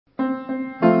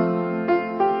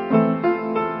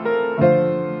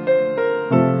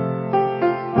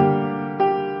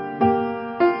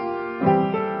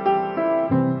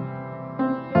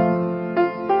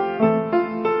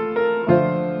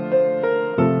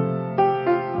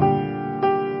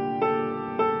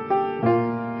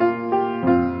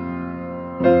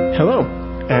Hello,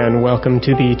 and welcome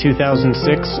to the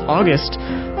August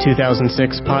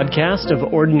 2006 podcast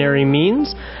of Ordinary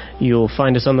Means. You'll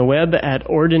find us on the web at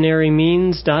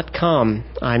ordinarymeans.com.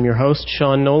 I'm your host,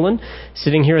 Sean Nolan,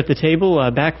 sitting here at the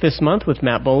table back this month with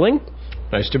Matt Bowling.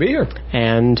 Nice to be here.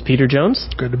 And Peter Jones.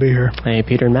 Good to be here. Hey,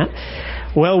 Peter and Matt.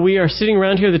 Well, we are sitting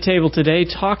around here at the table today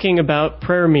talking about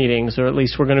prayer meetings, or at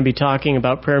least we're going to be talking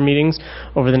about prayer meetings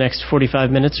over the next 45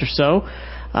 minutes or so.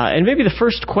 And maybe the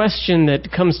first question that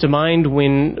comes to mind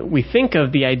when we think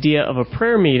of the idea of a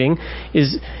prayer meeting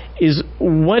is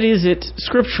what is it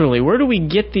scripturally? Where do we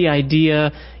get the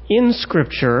idea in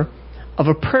Scripture of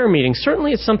a prayer meeting?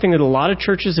 Certainly it's something that a lot of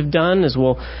churches have done, as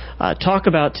we'll talk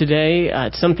about today.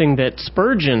 It's something that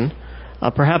Spurgeon,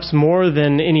 perhaps more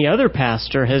than any other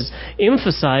pastor, has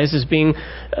emphasized as being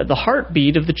the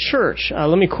heartbeat of the church.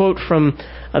 Let me quote from,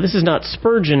 this is not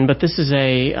Spurgeon, but this is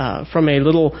from a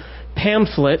little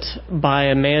pamphlet by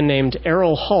a man named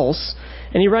Errol Hulse,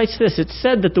 and he writes this: "It's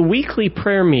said that the weekly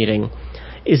prayer meeting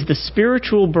is the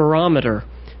spiritual barometer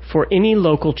for any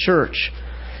local church.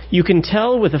 You can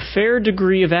tell with a fair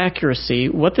degree of accuracy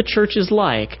what the church is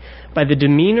like by the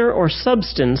demeanor or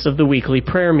substance of the weekly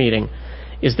prayer meeting.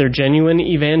 Is there genuine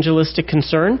evangelistic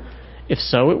concern? If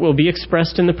so, it will be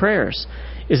expressed in the prayers.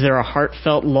 Is there a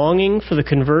heartfelt longing for the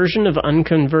conversion of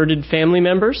unconverted family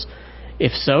members?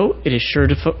 If so, it is sure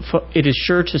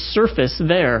to surface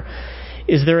there.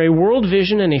 Is there a world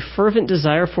vision and a fervent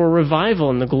desire for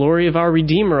revival and the glory of our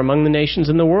Redeemer among the nations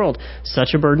in the world?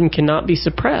 Such a burden cannot be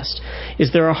suppressed.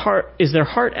 Is there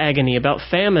heart agony about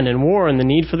famine and war and the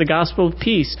need for the gospel of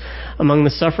peace among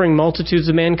the suffering multitudes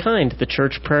of mankind? The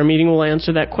church prayer meeting will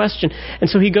answer that question."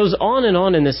 And so he goes on and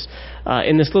on in this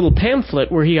little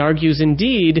pamphlet where he argues,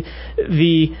 indeed,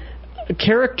 the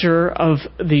character of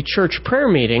the church prayer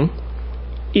meeting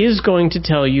is going to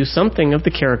tell you something of the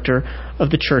character of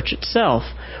the church itself,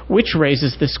 which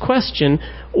raises this question: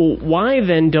 why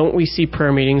then don't we see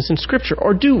prayer meetings in Scripture?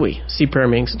 Or do we see prayer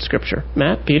meetings in Scripture?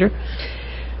 Matt, Peter?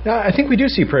 I think we do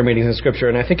see prayer meetings in Scripture,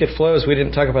 and I think it flows. We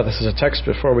didn't talk about this as a text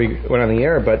before we went on the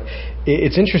air, but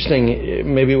it's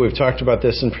interesting. Maybe we've talked about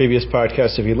this in previous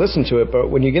podcasts if you listen to it, but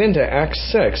when you get into Acts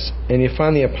 6 and you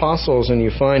find the apostles and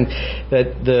you find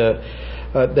that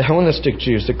the Hellenistic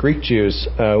Jews, the Greek Jews,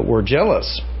 were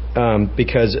jealous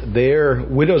because their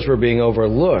widows were being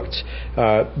overlooked.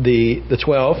 The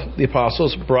 12, the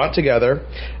apostles, brought together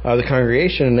the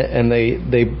congregation, and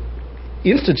they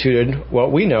instituted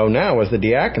what we know now as the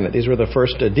diaconate. These were the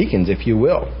first deacons, if you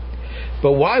will.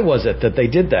 But why was it that they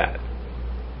did that?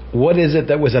 What is it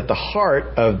that was at the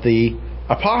heart of the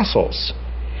apostles?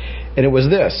 And it was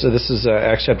this. So this is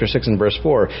Acts chapter 6 and verse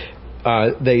 4.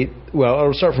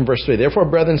 I'll start from verse 3. "Therefore,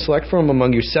 brethren, select from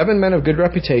among you 7 men of good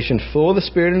reputation, full of the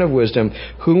Spirit and of wisdom,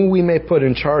 whom we may put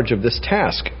in charge of this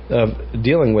task of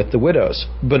dealing with the widows.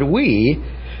 But we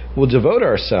will devote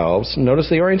ourselves," notice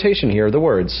the orientation here, the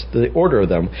words, the order of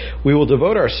them, "we will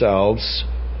devote ourselves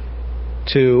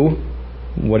to,"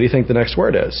 what do you think the next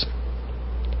word is?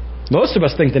 Most of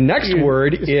us think the next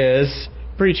word is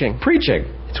preaching.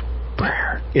 It's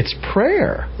prayer. It's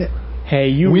prayer. Yeah. Hey,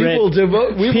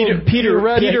 Peter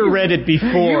read it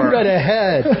before. You read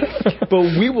ahead. But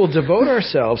we will devote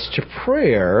ourselves to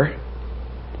prayer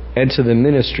and to the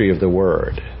ministry of the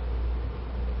Word.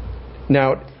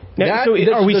 Now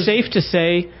are we safe to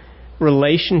say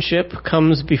relationship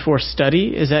comes before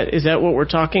study? Is that what we're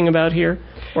talking about here?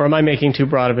 Or am I making too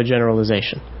broad of a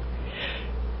generalization?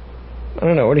 I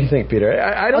don't know. What do you think, Peter?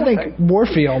 I think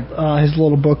Warfield, his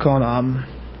little book on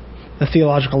the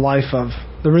theological life of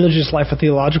the religious life of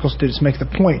theological students, makes the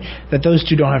point that those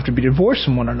two don't have to be divorced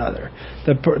from one another.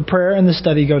 The prayer and the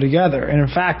study go together. And in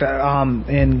fact,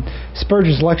 in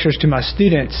Spurgeon's lectures to my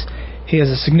students, he has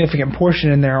a significant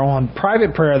portion in there on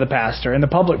private prayer of the pastor and the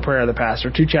public prayer of the pastor,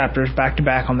 2 chapters back to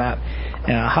back on that.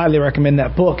 And I highly recommend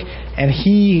that book. And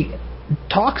he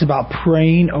talks about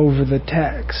praying over the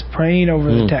text, praying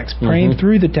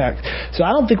through the text. So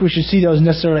I don't think we should see those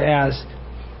necessarily as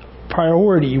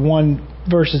priority, one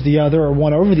versus the other or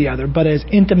one over the other, but as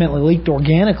intimately linked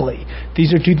organically.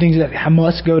 These are two things that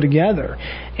must go together.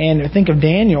 And think of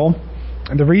Daniel.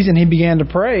 The reason he began to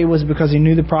pray was because he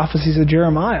knew the prophecies of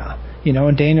Jeremiah.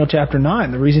 In Daniel chapter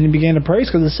 9, the reason he began to pray is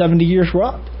because the 70 years were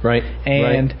up. Right.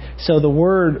 And so the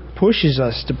Word pushes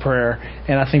us to prayer,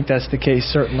 and I think that's the case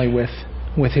certainly with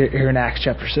here in Acts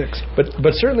chapter 6.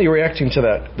 But certainly reacting to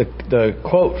that, the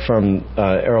quote from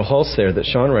Errol Hulse there that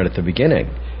Sean read at the beginning,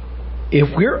 if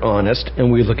we're honest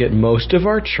and we look at most of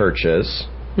our churches,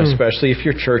 especially if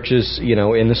your church is,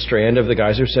 in the strand of the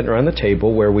guys who are sitting around the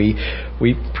table where we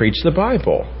preach the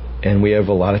Bible, And we have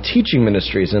a lot of teaching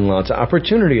ministries and lots of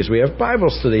opportunities. We have Bible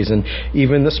studies and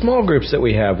even the small groups that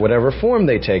we have, whatever form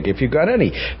they take, if you've got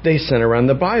any, they center around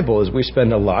the Bible as we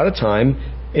spend a lot of time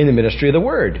in the ministry of the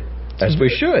Word, as we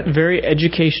should. Very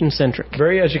education-centric.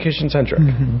 Very education-centric.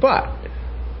 Mm-hmm. But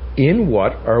in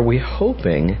what are we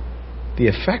hoping the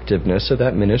effectiveness of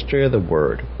that ministry of the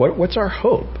Word? What's our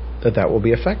hope that will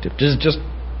be effective? Does it just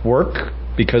work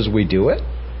because we do it?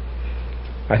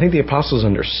 I think the apostles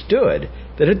understood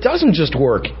that it doesn't just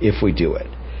work if we do it,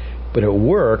 but it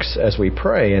works as we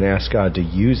pray and ask God to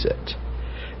use it.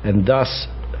 And thus,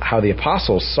 how the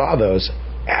apostles saw those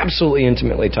absolutely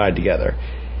intimately tied together.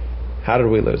 How did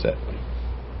we lose it?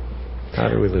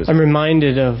 I'm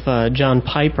reminded of John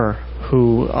Piper,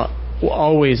 who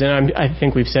always, and I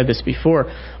think we've said this before,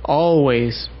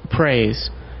 always prays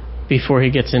before he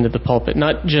gets into the pulpit.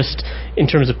 Not just in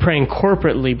terms of praying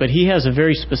corporately, but he has a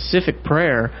very specific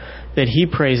prayer that he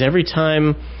prays every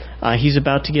time he's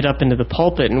about to get up into the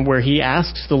pulpit, and where he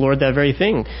asks the Lord that very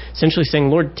thing, essentially saying,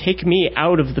 Lord, take me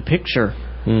out of the picture,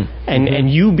 and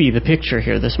you be the picture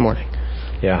here this morning.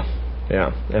 Yeah,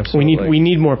 absolutely. We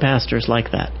need more pastors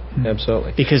like that.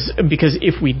 Absolutely. Because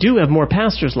if we do have more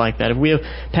pastors like that, if we have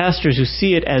pastors who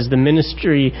see it as the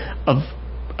ministry of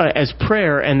as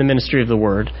prayer and the ministry of the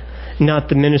Word, not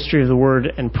the ministry of the Word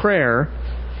and prayer,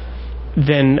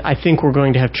 then I think we're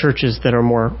going to have churches that are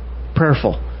more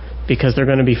prayerful, because they're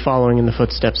going to be following in the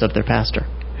footsteps of their pastor.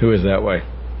 Who is that way?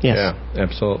 Yes. Yeah,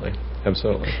 absolutely.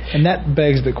 And that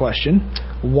begs the question,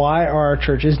 why are our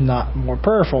churches not more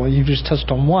prayerful? You just touched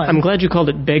on one. I'm glad you called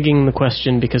it begging the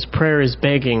question, because prayer is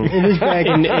begging. It is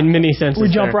begging. in many senses.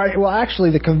 We jump right. Well, actually,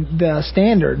 the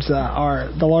standards are,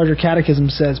 the larger catechism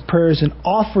says, prayer is an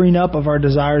offering up of our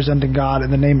desires unto God in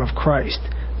the name of Christ,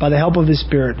 by the help of His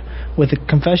Spirit, with the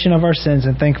confession of our sins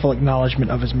and thankful acknowledgement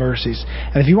of His mercies.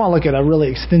 And if you want to look at a really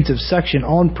extensive section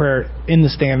on prayer in the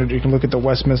Standard, you can look at the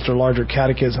Westminster Larger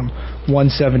Catechism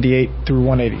 178 through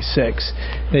 186.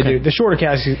 The Shorter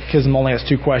Catechism only has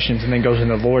 2 questions and then goes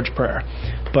into the Lord's Prayer.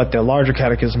 But the Larger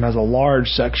Catechism has a large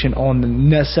section on the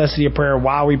necessity of prayer,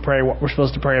 why we pray, what we're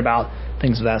supposed to pray about,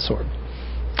 things of that sort.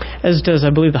 As does,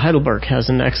 I believe, the Heidelberg has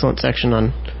an excellent section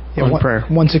on prayer.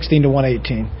 116 to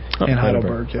 118 in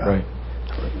Heidelberg. Yeah. Right.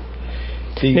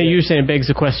 Now you're saying it begs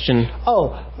the question.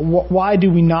 Why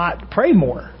do we not pray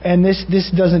more? And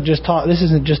this doesn't just talk. This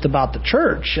isn't just about the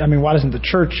church. I mean, why doesn't the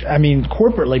church?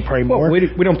 Corporately pray more? Well,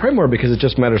 we don't pray more because it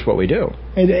just matters what we do.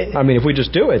 If we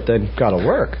just do it, then God will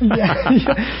work.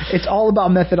 It's all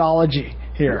about methodology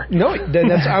here. No,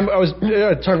 that's. I was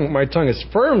my tongue is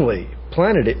firmly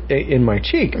planted in my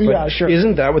cheek. But yeah, sure.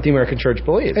 Isn't that what the American church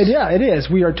believes? It is.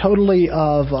 We are totally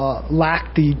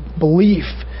lack the belief.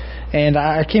 And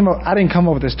I didn't come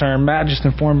up with this term. Matt just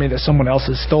informed me that someone else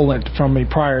has stolen it from me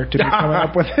prior to me coming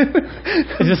up with it.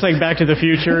 Is this like Back to the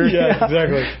Future? Yeah,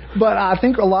 exactly. But I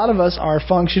think a lot of us are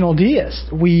functional deists.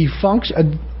 A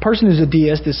person who's a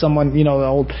deist is someone, the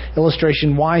old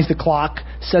illustration, winds the clock,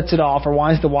 sets it off, or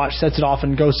winds the watch, sets it off,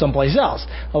 and goes someplace else.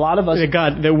 A lot of us...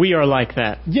 that we are like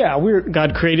that. Yeah,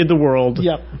 God created the world,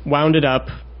 wound it up,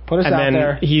 put us out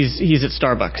there. He's at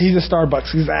Starbucks. He's at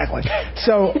Starbucks, exactly.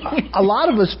 So a lot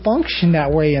of us function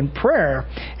that way in prayer.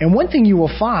 And one thing you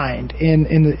will find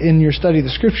in your study of the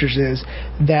Scriptures is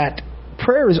that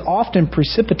prayer is often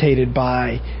precipitated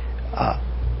by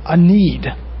a need.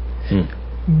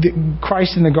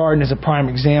 Christ in the garden is a prime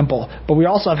example. But we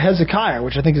also have Hezekiah,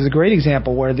 which I think is a great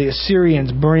example, where the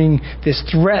Assyrians bring this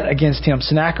threat against him.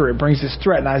 Sennacherib brings this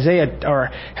threat, and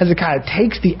Hezekiah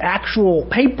takes the actual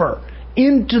paper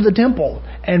into the temple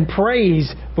and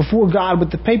prays before God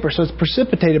with the paper. So it's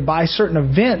precipitated by certain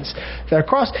events that are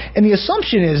crossed. And the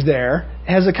assumption is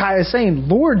Hezekiah is saying,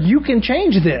 Lord, you can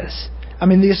change this.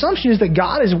 The assumption is that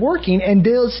God is working and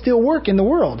does still work in the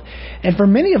world. And for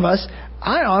many of us,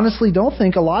 I honestly don't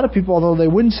think a lot of people, although they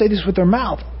wouldn't say this with their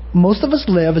mouth, most of us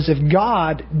live as if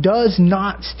God does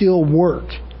not still work,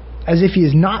 as if He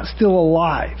is not still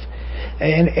alive.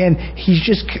 And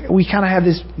we kind of have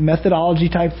this methodology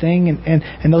type thing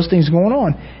and those things going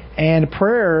on. And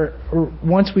prayer,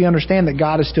 once we understand that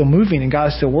God is still moving and God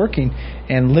is still working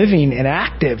and living and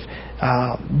active,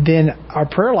 then our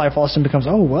prayer life all of a sudden becomes,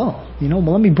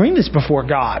 let me bring this before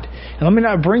God. And let me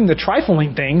not bring the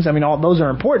trifling things. All those are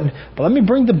important. But let me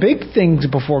bring the big things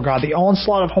before God, the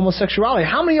onslaught of homosexuality.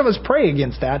 How many of us pray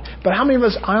against that? But how many of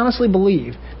us honestly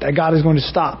believe that God is going to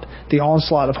stop the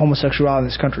onslaught of homosexuality in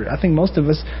this country? I think most of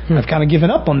us have kind of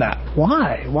given up on that.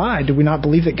 Why? Why? Do we not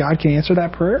believe that God can answer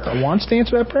that prayer or wants to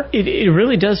answer that prayer? It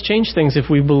really does change things if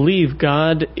we believe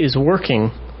God is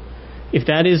working. If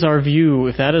that is our view,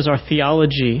 if that is our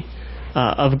theology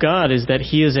of God, is that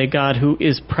He is a God who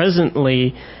is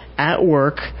presently at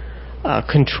work,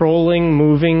 controlling,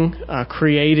 moving,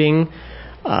 creating,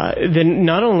 then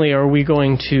not only are we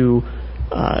going to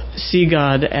see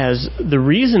God as the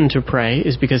reason to pray,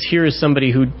 is because here is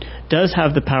somebody who does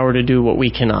have the power to do what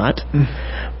we cannot,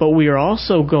 but we are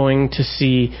also going to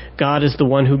see God as the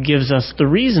one who gives us the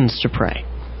reasons to pray.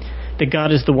 That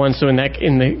God is the one, so in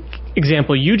the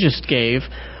example you just gave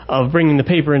of bringing the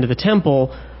paper into the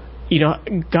temple,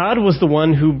 God was the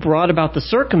one who brought about the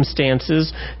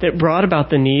circumstances that brought about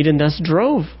the need and thus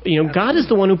drove. God is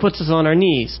the one who puts us on our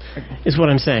knees, is what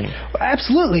I'm saying.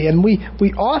 Absolutely, and we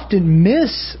often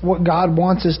miss what God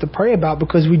wants us to pray about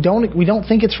because we don't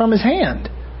think it's from His hand.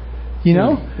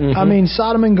 Mm-hmm. I mean,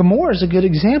 Sodom and Gomorrah is a good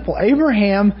example.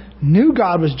 Abraham knew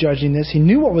God was judging this. He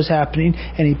knew what was happening,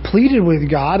 and he pleaded with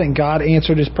God, and God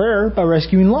answered his prayer by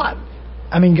rescuing Lot.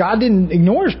 I mean, God didn't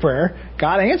ignore his prayer.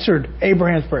 God answered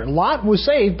Abraham's prayer. Lot was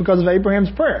saved because of Abraham's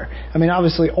prayer. I mean,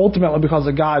 obviously, ultimately because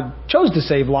of God chose to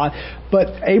save Lot, but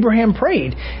Abraham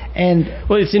prayed.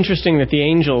 Well, it's interesting that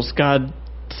God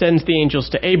sends the angels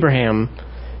to Abraham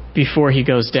before he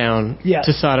goes down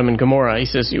to Sodom and Gomorrah. He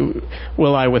says,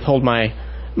 will I withhold my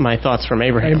thoughts from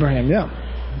Abraham? Abraham, yeah.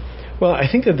 Well, I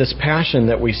think that this passion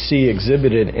that we see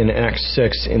exhibited in Acts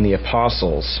 6 in the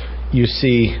apostles, you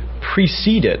see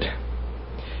preceded.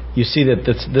 You see that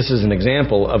this is an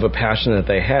example of a passion that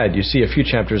they had. You see a few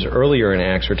chapters earlier in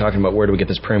Acts, we're talking about where do we get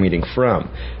this prayer meeting from.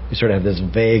 You sort of have this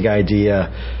vague idea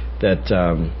that,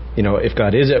 if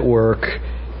God is at work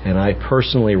and I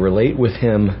personally relate with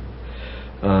Him,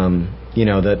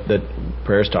 that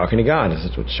prayer is talking to God. This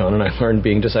is what Sean and I learned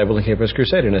being disciples in Campus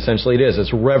Crusade, and essentially it is.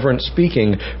 It's reverent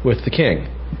speaking with the King,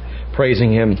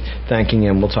 praising Him, thanking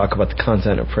Him. We'll talk about the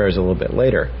content of prayers a little bit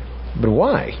later. But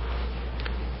why?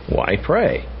 Why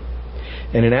pray?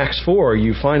 And in Acts 4,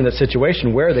 you find that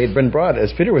situation where they'd been brought,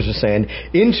 as Peter was just saying,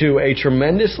 into a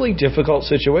tremendously difficult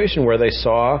situation where they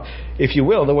saw, if you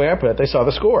will, the way I put it, they saw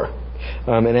the score.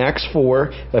 In Acts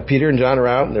 4, Peter and John are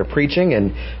out and they're preaching,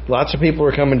 and lots of people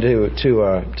are coming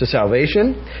to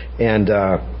salvation, and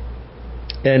a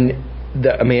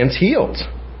man's healed.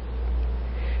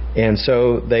 And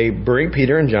so they bring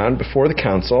Peter and John before the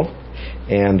council,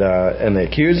 and they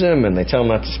accuse him, and they tell him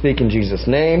not to speak in Jesus'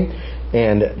 name,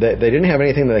 and they didn't have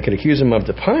anything that they could accuse him of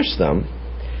to punish them,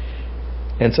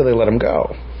 and so they let him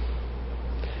go.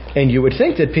 And you would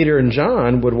think that Peter and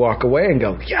John would walk away and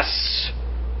go, yes!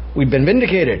 We've been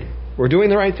vindicated. We're doing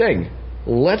the right thing.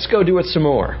 Let's go do it some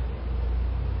more.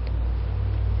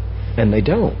 And they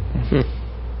don't. Mm-hmm.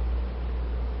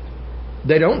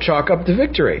 They don't chalk up the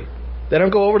victory. They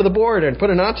don't go over to the board and put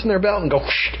a notch in their belt and go,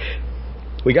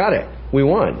 we got it. We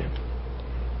won.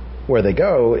 Where they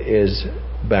go is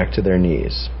back to their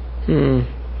knees. And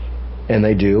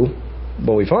they do,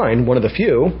 what we find, one of the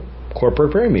few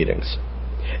corporate prayer meetings.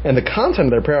 And the content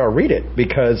of their prayer, I'll read it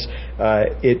because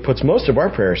it puts most of our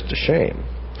prayers to shame.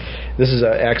 This is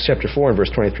Acts chapter 4 and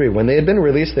verse 23. When they had been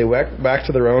released, they went back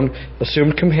to their own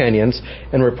assumed companions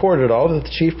and reported all that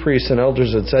the chief priests and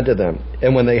elders had said to them.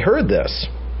 And when they heard this,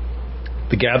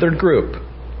 the gathered group,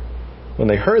 when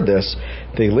they heard this,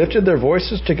 they lifted their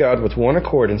voices to God with one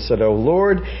accord and said, O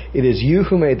Lord, it is you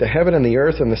who made the heaven and the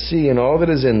earth and the sea and all that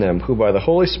is in them, who by the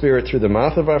Holy Spirit through the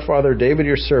mouth of our father David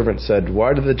your servant said,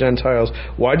 Why did the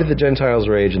Gentiles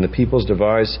rage and the peoples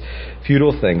devise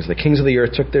futile things? The kings of the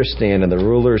earth took their stand and the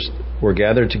rulers were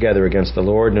gathered together against the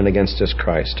Lord and against his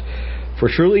Christ. For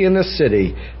truly in this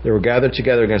city they were gathered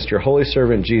together against your holy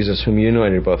servant Jesus, whom you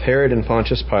anointed, both Herod and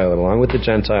Pontius Pilate, along with the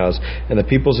Gentiles and the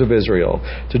peoples of Israel,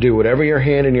 to do whatever your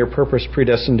hand and your purpose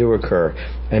predestined to occur.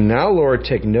 And now, Lord,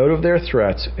 take note of their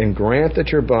threats, and grant that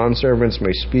your bondservants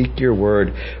may speak your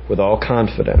word with all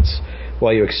confidence,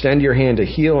 while you extend your hand to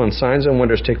heal, and signs and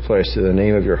wonders take place through the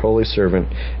name of your holy servant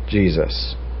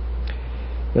Jesus.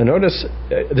 Now notice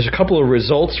there's a couple of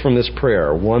results from this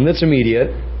prayer. One that's immediate,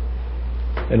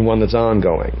 and one that's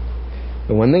ongoing.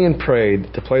 And when they had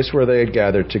prayed, the place where they had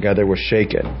gathered together was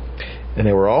shaken, and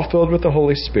they were all filled with the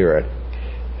Holy Spirit,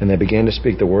 and they began to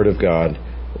speak the word of God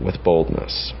with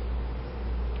boldness.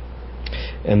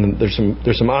 And there's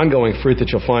some ongoing fruit that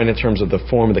you'll find in terms of the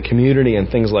form of the community and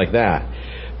things like that.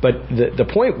 But the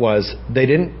point was they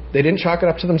didn't chalk it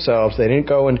up to themselves. They didn't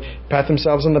go and pat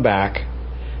themselves on the back.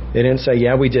 They didn't say,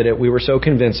 yeah, we did it. We were so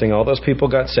convincing. All those people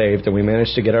got saved, and we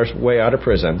managed to get our way out of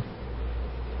prison.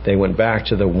 They went back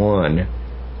to the one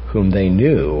whom they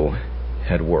knew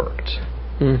had worked.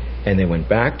 And they went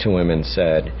back to him and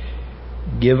said,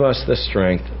 give us the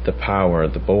strength, the power,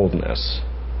 the boldness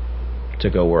to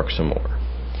go work some more.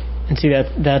 And see,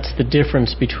 that's the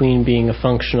difference between being a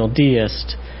functional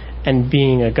deist and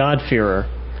being a God-fearer.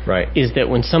 Right. Is that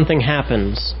when something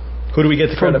happens Who do we get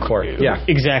the credit for? Yeah,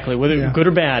 exactly. Whether good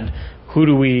or bad, who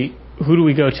do we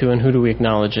go to, and who do we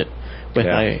acknowledge it with?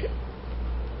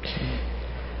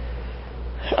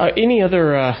 Any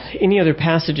other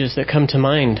passages that come to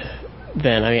mind?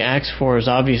 Then Acts 4 is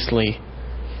obviously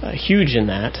huge in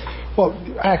that. Well,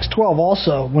 Acts 12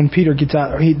 also, when Peter gets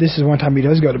out, this is one time he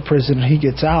does go to prison, and he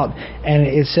gets out, and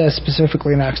it says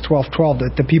specifically in Acts 12:12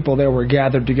 that the people there were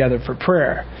gathered together for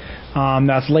prayer.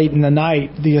 That's late in the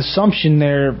night. The assumption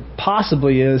there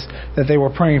possibly is that they were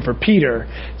praying for Peter.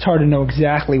 It's hard to know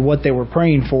exactly what they were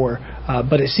praying for,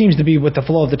 but it seems to be with the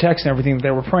flow of the text and everything that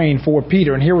they were praying for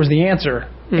Peter, and here was the answer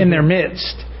in their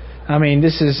midst.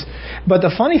 But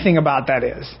the funny thing about that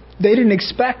is, they didn't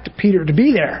expect Peter to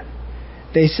be there.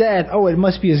 They said, it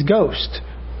must be his ghost.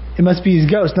 It must be his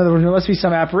ghost. In other words, it must be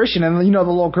some apparition. And, the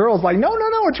little girl's like, no,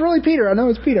 it's really Peter. I know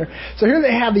it's Peter. So here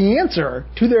they have the answer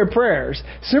to their prayers,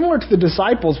 similar to the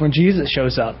disciples when Jesus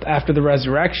shows up after the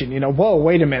resurrection. Whoa,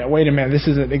 wait a minute. This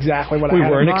isn't exactly what we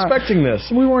weren't expecting this.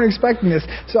 We weren't expecting this.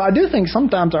 So I do think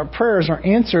sometimes our prayers are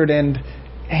answered and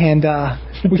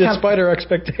despite our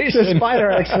expectations. Despite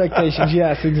our expectations,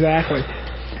 yes, exactly.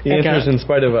 The answer is in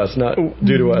spite of us, not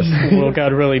due to us. Will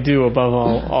God really do above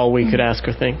all we could ask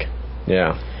or think?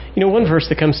 Yeah. One verse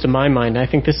that comes to my mind, I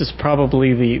think this is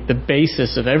probably the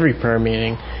basis of every prayer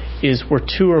meeting, is where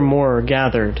two or more are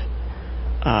gathered,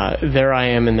 there I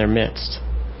am in their midst.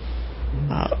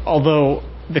 Although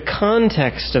the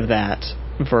context of that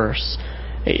verse,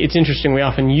 it's interesting, we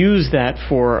often use that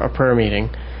for a prayer meeting.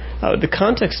 The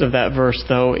context of that verse,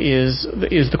 though, is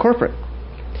the corporate.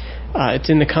 It's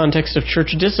in the context of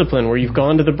church discipline, where you've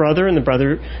gone to the brother and the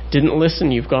brother didn't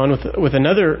listen. You've gone with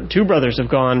another, two brothers have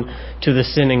gone to the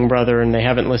sinning brother and they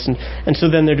haven't listened. And so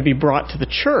then they're to be brought to the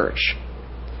church.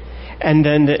 And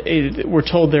then we're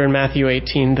told there in Matthew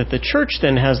 18 that the church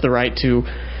then has the right to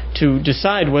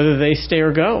decide whether they stay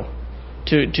or go,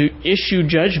 to issue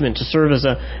judgment, to serve as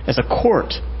a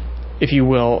court, if you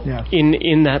will,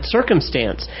 in that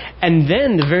circumstance. And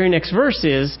then the very next verse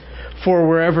is, for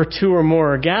wherever two or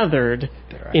more are gathered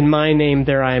in my name,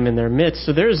 there I am in their midst.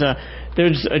 So there's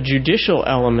a judicial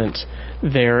element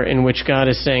there in which God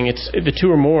is saying it's the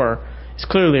two or more is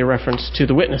clearly a reference to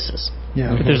the witnesses.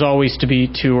 Yeah. But there's always to be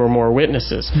two or more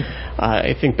witnesses.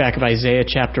 I think back of Isaiah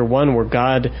chapter 1, where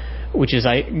God, which is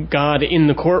God in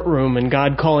the courtroom and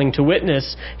God calling to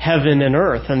witness heaven and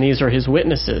earth, and these are his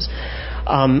witnesses.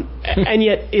 And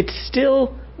yet it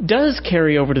still does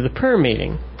carry over to the prayer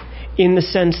meeting, in the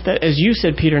sense that, as you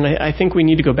said, Peter, and I think we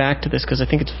need to go back to this because I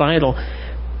think it's vital,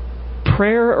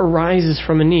 prayer arises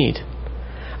from a need.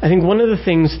 I think one of the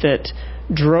things that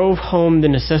drove home the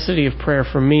necessity of prayer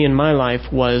for me in my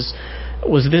life was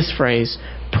this phrase: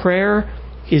 prayer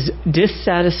is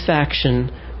dissatisfaction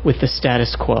with the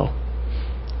status quo.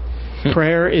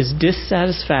 Prayer is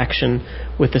dissatisfaction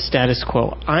with the status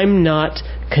quo. I'm not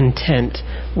content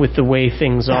with the way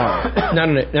things are. Not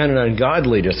an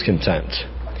ungodly discontent.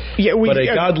 But a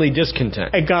godly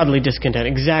discontent. A godly discontent,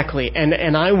 exactly.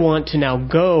 And I want to now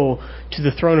go to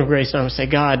the throne of grace and I want to say,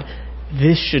 God,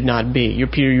 this should not be.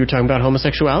 Peter, you were talking about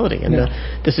homosexuality and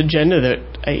this agenda that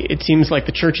it seems like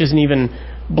the church isn't even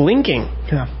blinking.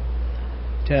 Yeah,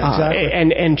 exactly.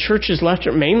 And churches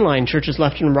mainline churches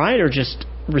left and right are just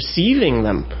receiving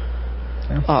them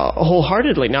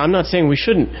wholeheartedly. Now, I'm not saying we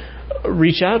shouldn't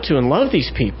reach out to and love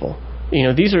these people.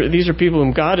 These are people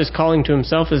whom God is calling to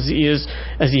himself as he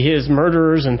is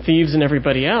murderers and thieves and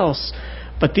everybody else.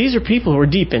 But these are people who are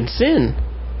deep in sin.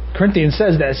 Corinthians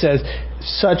says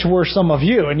such were some of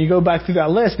you, and you go back through that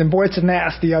list, and boy, it's a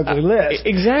nasty, ugly list.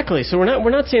 Exactly. So we're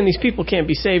not saying these people can't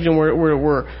be saved, and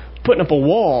we're putting up a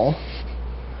wall.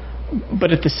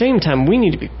 But at the same time, we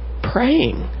need to be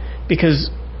praying, because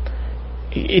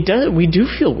we do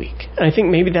feel weak. And I think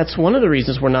maybe that's one of the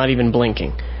reasons we're not even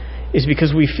blinking, is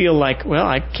because we feel like, well,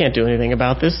 I can't do anything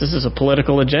about this. This is a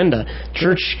political agenda.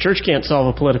 Church can't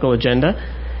solve a political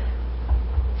agenda.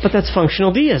 But that's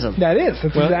functional deism. That is.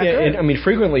 That's exactly right.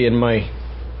 Frequently in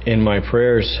my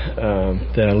prayers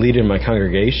that I lead in my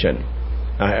congregation,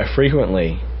 I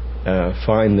frequently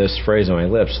find this phrase on my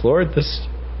lips: Lord, this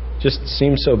just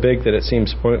seems so big that it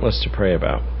seems pointless to pray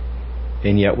about.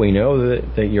 And yet we know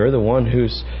that you're the one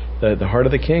who's the heart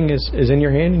of the king is in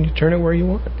your hand, and you turn it where you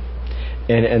want.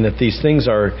 And that these things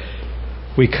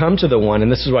we come to the one,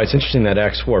 and this is why it's interesting that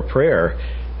Acts 4 prayer,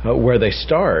 where they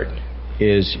start,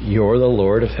 is you're the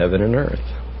Lord of heaven and earth.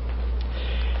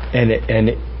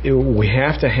 And we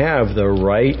have to have the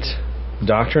right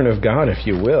doctrine of God, if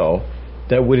you will,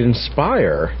 that would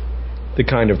inspire the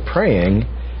kind of praying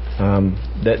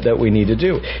that we need to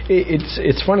do.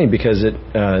 It's funny because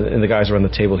and the guys around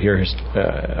the table here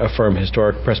affirm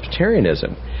historic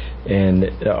Presbyterianism,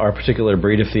 and our particular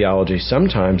breed of theology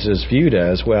sometimes is viewed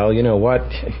as, well, you know what?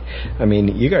 I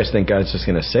mean, you guys think God's just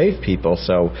going to save people,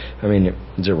 so I mean,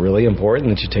 is it really important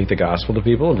that you take the gospel to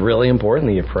people? It's really important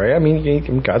that you pray. I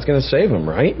mean, God's going to save them,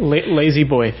 right? Lazy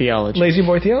boy theology. Lazy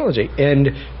boy theology, and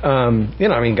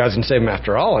I mean, God's going to save them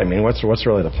after all. I mean, what's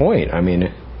really the point? I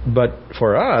mean. But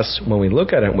for us, when we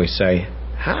look at it, we say,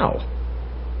 how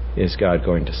is God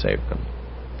going to save them?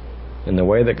 And the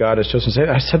way that God has chosen to save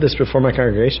them, I've said this before my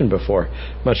congregation before.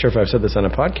 I'm not sure if I've said this on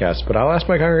a podcast, but I'll ask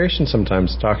my congregation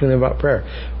sometimes, talking to them about prayer.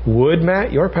 Would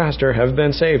Matt, your pastor, have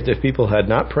been saved if people had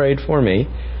not prayed for me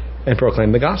and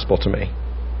proclaimed the gospel to me?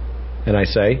 And I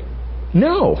say,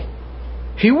 no,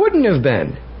 he wouldn't have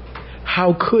been.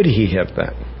 How could he have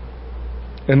been?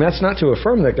 And that's not to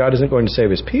affirm that God isn't going to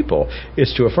save his people.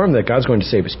 It's to affirm that God's going to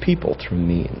save his people through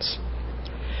means.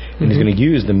 And he's going to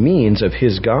use the means of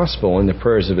his gospel and the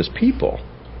prayers of his people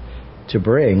to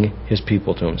bring his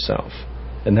people to himself.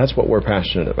 And that's what we're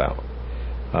passionate about.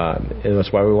 And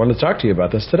that's why we want to talk to you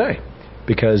about this today.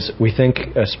 Because we think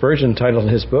Spurgeon titled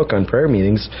his book on prayer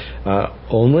meetings,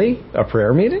 Only a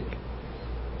Prayer Meeting?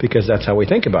 Because that's how we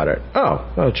think about it. Oh,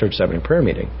 the church is having a prayer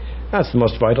meeting. That's the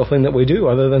most vital thing that we do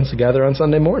other than to gather on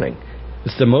Sunday morning.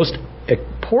 It's the most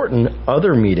important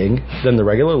other meeting than the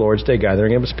regular Lord's Day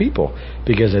gathering of his people,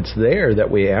 because it's there that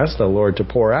we ask the Lord to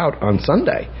pour out on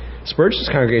Sunday. Spurgeon's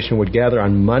congregation would gather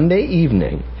on Monday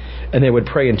evening, and they would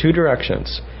pray in two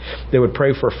directions. They would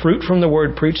pray for fruit from the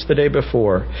word preached the day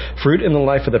before, fruit in the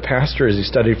life of the pastor as he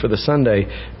studied for the Sunday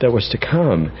that was to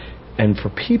come, and for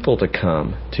people to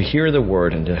come to hear the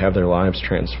word and to have their lives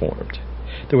transformed.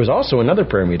 There was also another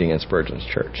prayer meeting in Spurgeon's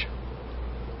church.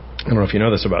 I don't know if you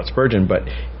know this about Spurgeon, but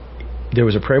there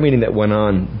was a prayer meeting that went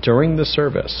on during the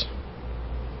service.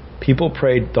 People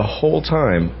prayed the whole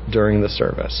time during the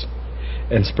service.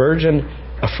 And Spurgeon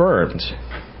affirmed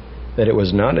that it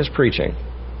was not his preaching.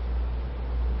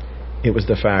 It was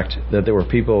the fact that there were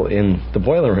people in the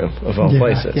boiler room, of all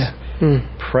places,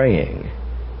 praying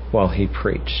while he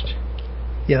preached.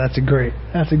 Yeah, that's a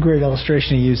great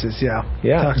illustration he uses.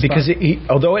 Yeah, because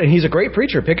although he's a great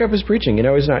preacher, pick up his preaching.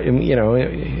 He's not.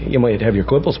 You might have your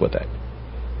quibbles with it.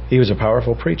 He was a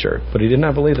powerful preacher, but he did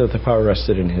not believe that the power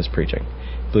rested in his preaching.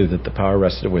 He believed that the power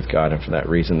rested with God, and for that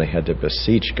reason, they had to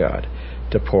beseech God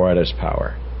to pour out His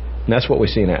power. And that's what we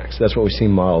see in Acts. That's what we see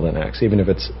modeled in Acts, even if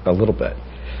it's a little bit.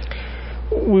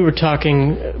 We were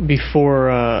talking before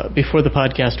the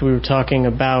podcast. We were talking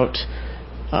about.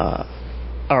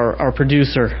 Our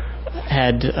producer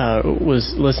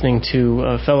was listening to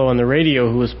a fellow on the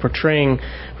radio who was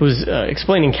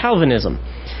explaining Calvinism,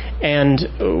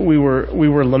 and we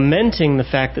were lamenting the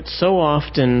fact that so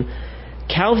often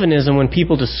Calvinism, when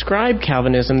people describe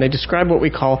Calvinism, they describe what we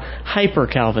call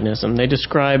hyper-Calvinism. They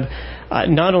describe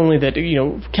not only that,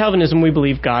 Calvinism, we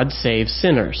believe God saves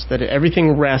sinners, that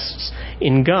everything rests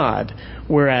in God,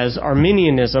 whereas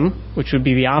Arminianism, which would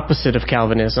be the opposite of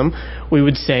Calvinism, we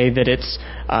would say that it's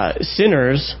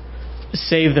sinners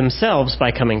save themselves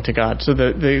by coming to God. So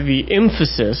the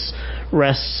emphasis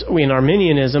in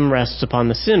Arminianism rests upon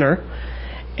the sinner,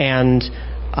 and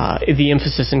the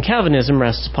emphasis in Calvinism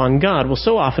rests upon God. Well,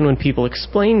 so often when people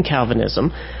explain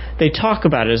Calvinism, they talk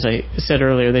about it, as I said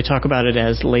earlier, they talk about it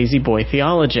as lazy boy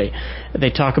theology. They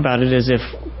talk about it as if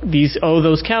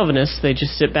those Calvinists, they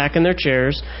just sit back in their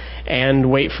chairs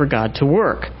and wait for God to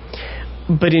work.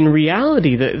 But in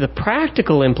reality, the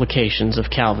practical implications of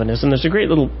Calvinism, there's a great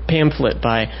little pamphlet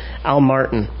by Al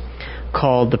Martin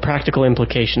called The Practical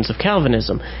Implications of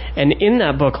Calvinism. And in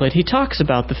that booklet, he talks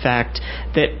about the fact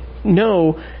that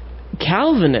no,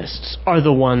 Calvinists are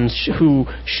the ones who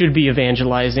should be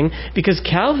evangelizing, because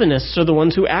Calvinists are the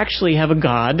ones who actually have a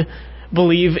God,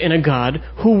 believe in a God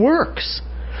who works,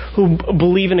 who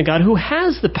believe in a God who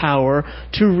has the power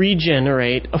to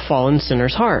regenerate a fallen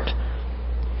sinner's heart.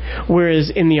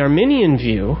 Whereas in the Arminian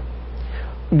view,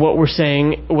 what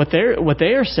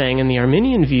they are saying in the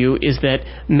Arminian view is that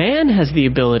man has the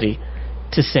ability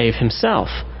to save himself,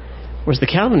 whereas the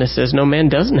Calvinist says no, man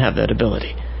doesn't have that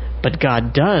ability. But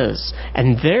God does,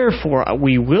 and therefore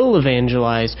we will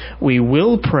evangelize, we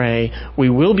will pray, we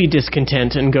will be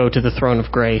discontent and go to the throne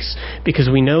of grace, because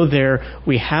we know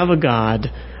we have a God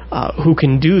who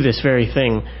can do this very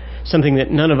thing, something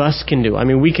that none of us can do. I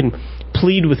mean, we can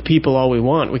plead with people all we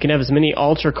want. We can have as many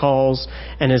altar calls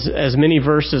and as many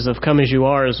verses of come as you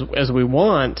are as we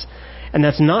want, and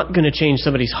that's not going to change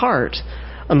somebody's heart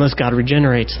unless God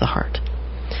regenerates the heart.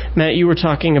 Matt, you were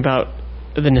talking about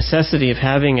the necessity of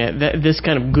having this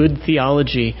kind of good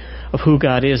theology of who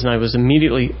God is, and I was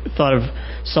immediately thought of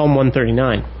Psalm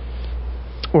 139,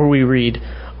 where we read,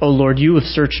 "O Lord, you have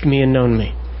searched me and known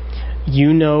me.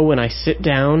 You know when I sit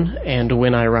down and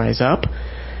when I rise up.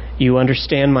 You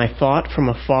understand my thought from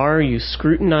afar. You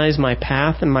scrutinize my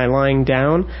path and my lying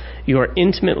down. You are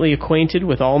intimately acquainted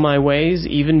with all my ways,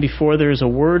 even before there is a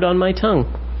word on my tongue."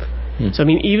 So,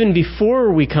 even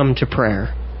before we come to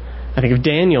prayer, I think of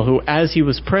Daniel, who, as he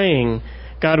was praying,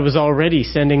 God was already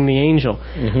sending the angel.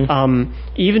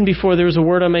 Even before there was a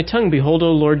word on my tongue, behold,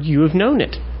 O Lord, you have known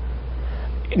it.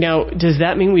 Now, does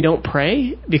that mean we don't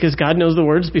pray because God knows the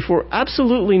words before?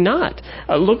 Absolutely not.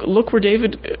 Look where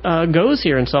David goes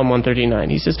here in Psalm 139.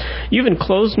 He says, "You've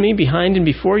enclosed me behind and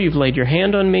before. You've laid your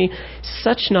hand on me.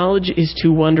 Such knowledge is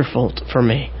too wonderful for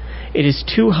me. It is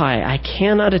too high. I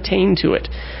cannot attain to it.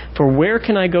 For where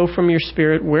can I go from your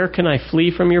spirit? Where can I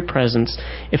flee from your presence?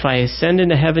 If I ascend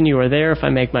into heaven, you are there. If I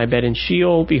make my bed in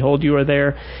Sheol, behold, you are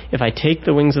there. If I take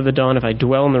the wings of the dawn, if I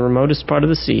dwell in the remotest part of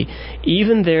the sea,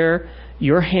 even there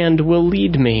your hand will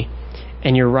lead me,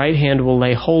 and your right hand will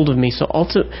lay hold of me." So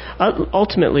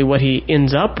ultimately what he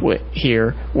ends up with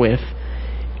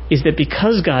is that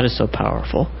because God is so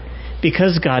powerful,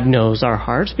 because God knows our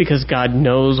hearts, because God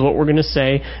knows what we're going to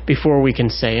say before we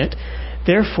can say it,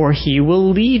 therefore he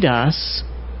will lead us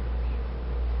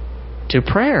to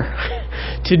prayer,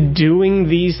 to doing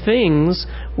these things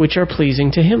which are pleasing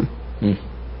to him.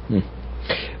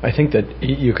 I think that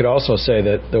you could also say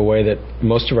that the way that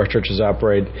most of our churches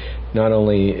operate not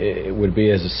only would be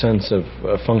as a sense of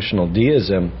functional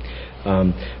deism,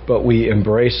 but we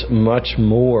embrace much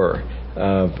more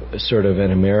of sort of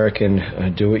an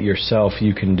American do-it-yourself,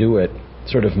 you can do it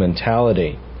sort of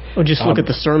mentality. Well, just look at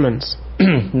the sermons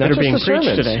that are being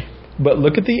preached today. But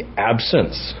look at the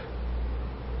absence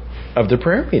of the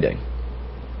prayer meeting.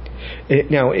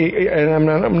 Now, and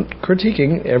I'm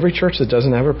critiquing every church that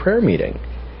doesn't have a prayer meeting,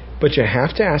 but you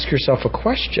have to ask yourself a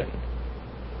question.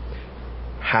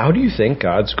 How do you think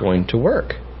God's going to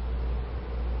work?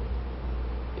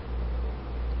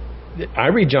 I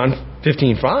read John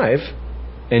 15:5,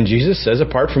 and Jesus says,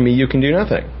 "Apart from me, you can do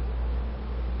nothing."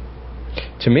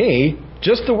 To me,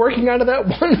 just the working out of that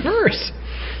one verse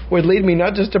would lead me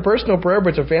not just to personal prayer,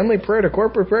 but to family prayer, to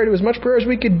corporate prayer, to as much prayer as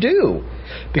we could do.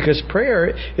 Because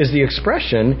prayer is the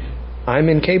expression, I'm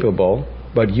incapable,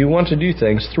 but you want to do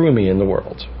things through me in the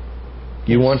world.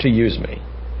 You want to use me.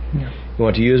 Yeah. You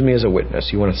want to use me as a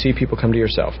witness. You want to see people come to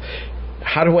yourself.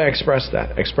 How do I express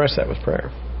that? Express that with prayer.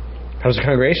 How does the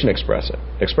congregation express it?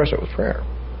 Express it with prayer.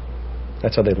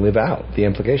 That's how they live out the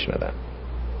implication of that.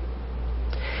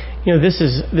 This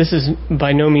is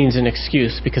by no means an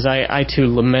excuse, because I too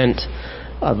lament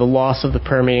the loss of the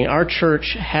prayer meeting. Our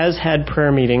church has had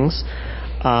prayer meetings.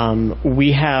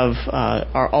 We have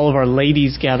all of our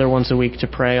ladies gather once a week to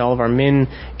pray. All of our men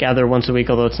gather once a week,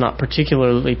 although it's not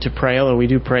particularly to pray, although we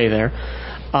do pray there.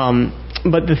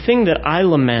 But the thing that I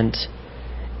lament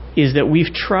is that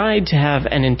we've tried to have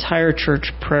an entire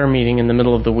church prayer meeting in the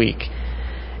middle of the week,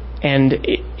 and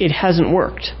it hasn't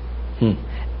worked.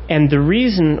 And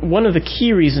one of the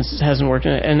key reasons it hasn't worked,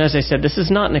 and as I said, this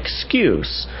is not an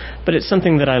excuse, but it's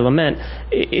something that I lament,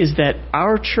 is that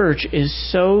our church is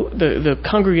the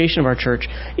congregation of our church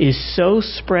is so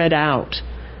spread out.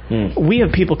 We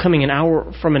have people coming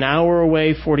from an hour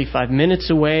away, 45 minutes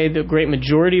away. The great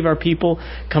majority of our people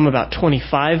come about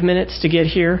 25 minutes to get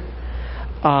here.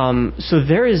 So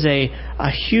there is a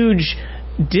huge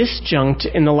disjunct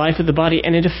in the life of the body,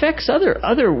 and it affects other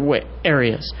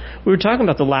areas. We were talking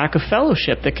about the lack of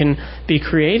fellowship that can be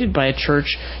created by a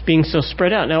church being so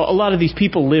spread out. Now, a lot of these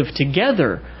people live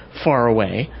together far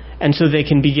away, and so they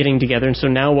can be getting together. And so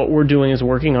now what we're doing is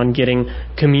working on getting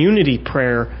community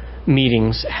prayer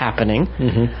meetings happening.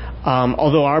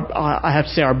 Although I have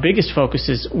to say our biggest focus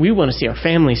is we want to see our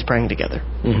families praying together.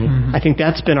 I think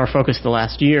that's been our focus the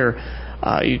last year.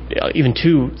 Even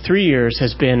 2-3 years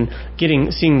has been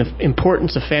seeing the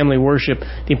importance of family worship,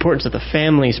 the importance of the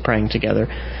families praying together.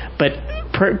 But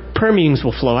prayer meetings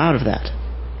will flow out of that.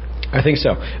 I think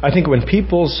so. I think when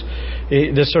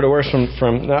this sort of works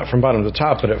from not from bottom to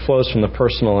top, but it flows from the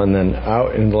personal and then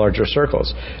out in the larger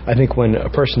circles. I think when a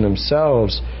person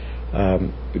themselves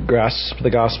grasps the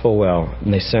gospel well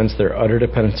and they sense their utter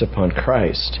dependence upon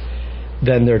Christ,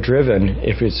 then they're driven,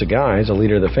 if it's a guy, as a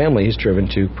leader of the family, he's driven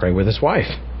to pray with his wife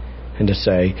and to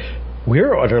say,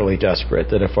 we're utterly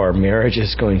desperate that if our marriage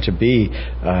is going to be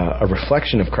a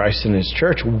reflection of Christ in his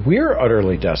church, we're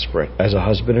utterly desperate as a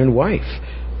husband and wife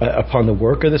upon the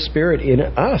work of the Spirit in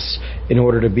us in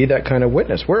order to be that kind of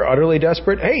witness. We're utterly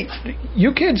desperate. Hey,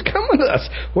 you kids, come with us.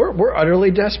 We're utterly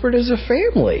desperate as a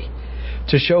family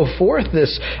to show forth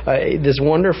this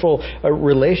wonderful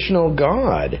relational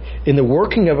God in the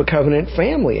working of a covenant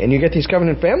family. And you get these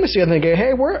covenant families together and they go,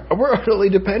 hey, we're utterly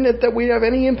dependent that we have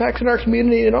any impact in our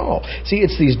community at all. See,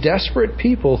 it's these desperate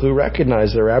people who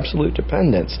recognize their absolute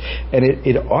dependence, and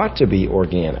it ought to be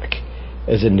organic.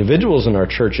 As individuals in our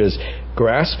churches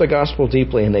grasp the gospel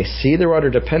deeply and they see their utter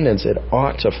dependence, it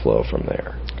ought to flow from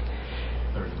there.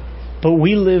 But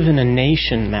we live in a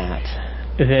nation, Matt,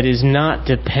 that is not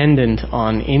dependent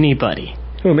on anybody.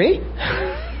 Who, me?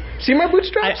 See my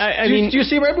bootstraps? Do you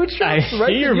see my bootstraps? I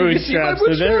see your bootstraps.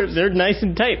 So they're nice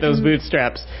and tight, those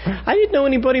bootstraps. I didn't know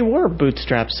anybody wore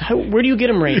bootstraps. Where do you get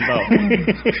them, Rainbow?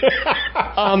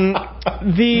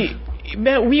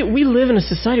 Matt, we live in a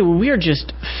society where we are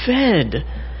just fed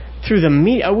through the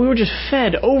media. We were just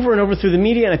fed over and over through the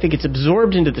media, and I think it's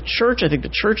absorbed into the church. I think the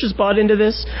church has bought into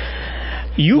this.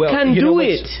 You can do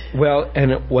it. Well,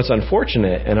 and what's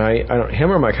unfortunate, and I don't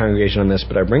hammer my congregation on this,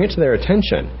 but I bring it to their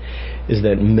attention, is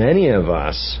that many of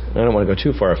us, I don't want to go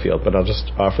too far afield, but I'll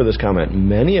just offer this comment.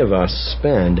 Many of us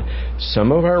spend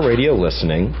some of our radio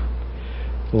listening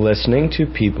to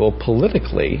people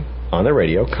politically on the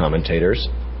radio, commentators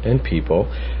and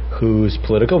people whose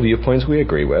political viewpoints we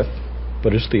agree with,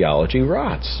 but whose theology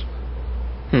rots.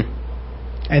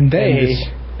 And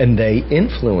they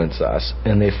influence us,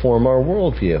 and they form our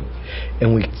worldview.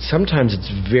 And sometimes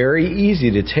it's very easy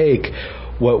to take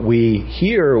what we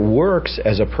hear works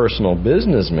as a personal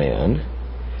businessman,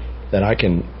 that I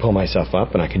can pull myself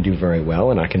up and I can do very well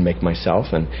and I can make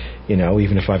myself, and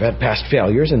even if I've had past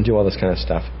failures, and do all this kind of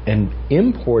stuff, and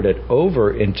import it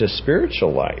over into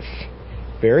spiritual life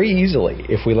very easily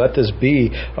if we let this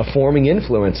be a forming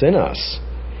influence in us.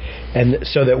 And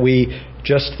so that we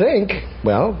just think,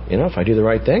 well, if I do the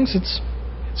right things, it's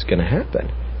going to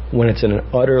happen, when it's in an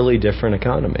utterly different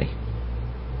economy.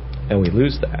 And we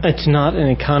lose that. It's not an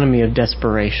economy of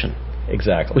desperation.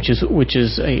 Exactly. Which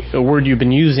is a word you've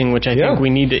been using, which I think we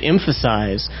need to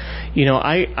emphasize.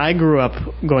 I grew up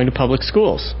going to public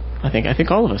schools. I think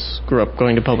all of us grew up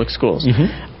going to public schools.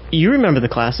 Mm-hmm. You remember the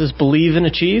classes, Believe and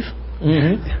Achieve?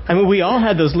 Mm-hmm. I mean, we all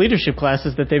had those leadership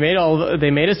classes that they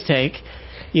made us take.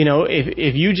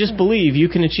 If you just believe, you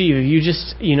can achieve.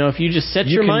 If you just set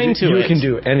your mind to it, you can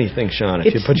do anything, Sean.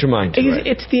 If you put your mind to it.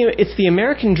 It's the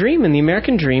American dream, and the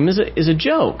American dream is a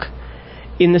joke,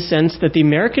 in the sense that the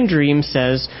American dream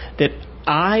says that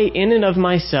I, in and of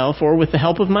myself, or with the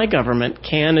help of my government,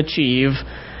 can achieve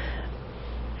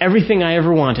everything I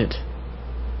ever wanted.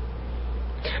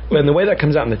 And the way that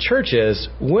comes out in the church is,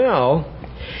 well,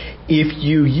 if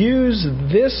you use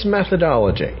this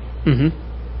methodology, mm-hmm.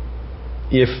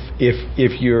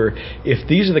 if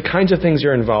these are the kinds of things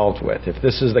you're involved with, if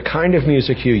this is the kind of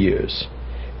music you use,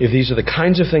 if these are the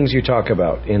kinds of things you talk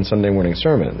about in Sunday morning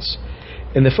sermons,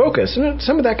 and the focus, and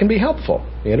some of that can be helpful.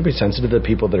 You got to be sensitive to the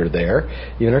people that are there.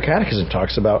 Even our catechism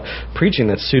talks about preaching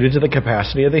that's suited to the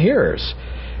capacity of the hearers.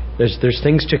 There's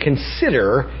things to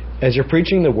consider as you're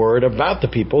preaching the word about the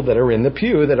people that are in the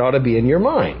pew that ought to be in your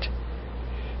mind.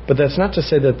 But that's not to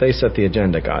say that they set the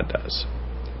agenda. God does.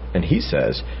 And He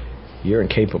says, you're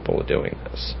incapable of doing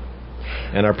this.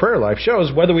 And our prayer life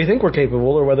shows whether we think we're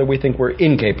capable or whether we think we're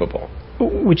incapable.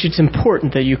 Which it's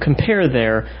important that you compare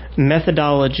their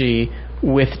methodology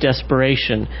with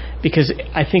desperation, because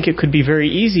I think it could be very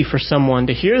easy for someone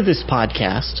to hear this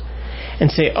podcast and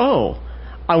say, oh,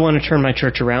 I want to turn my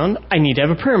church around. I need to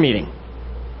have a prayer meeting.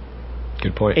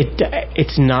 Good point.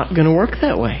 It's not going to work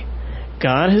that way.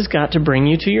 God has got to bring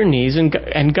you to your knees, and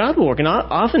God will work. And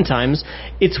oftentimes,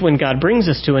 it's when God brings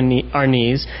us to our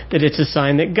knees that it's a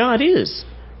sign that God is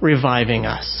reviving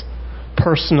us,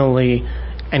 personally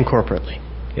and corporately.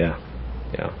 Yeah.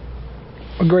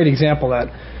 A great example of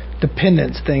that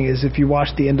dependence thing is if you watch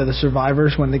the end of The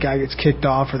Survivors, when the guy gets kicked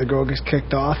off or the girl gets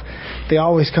kicked off, they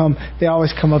always come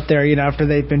up there, after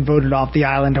they've been voted off the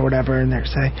island or whatever, and they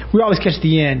say, we always catch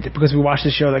the end because we watch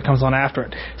the show that comes on after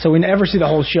it. So we never see the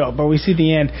whole show, but we see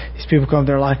the end. These people come up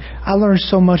there like, I learned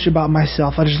so much about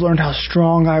myself. I just learned how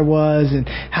strong I was and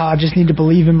how I just need to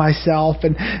believe in myself.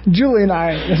 And Julie and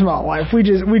I, that's my wife, we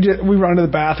run to the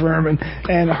bathroom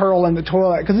and hurl in the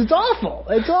toilet because it's awful.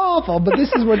 It's awful, but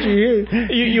this is what you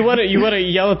hear. You want to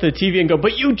yell at the TV and go,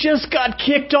 but you just got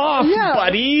kicked off,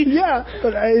 buddy. Yeah,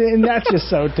 and that's just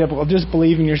so typical, just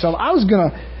believing yourself. I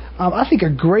think a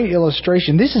great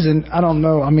illustration, this is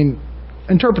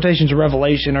interpretations of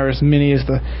Revelation are as many as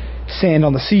the sand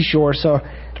on the seashore, so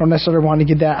I don't necessarily want to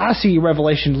get that. I see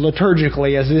Revelation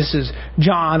liturgically as this is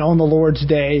John on the Lord's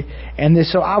Day, and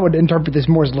so I would interpret this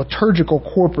more as liturgical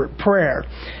corporate prayer.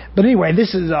 But anyway,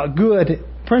 this is a good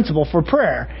principle for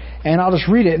prayer. And I'll just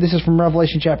read it. This is from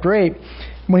Revelation chapter 8.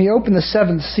 When he opened the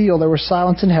seventh seal, there was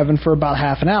silence in heaven for about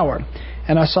half an hour.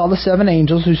 And I saw the 7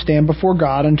 angels who stand before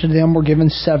God, and to them were given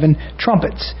 7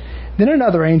 trumpets. Then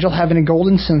another angel, having a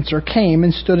golden censer, came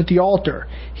and stood at the altar.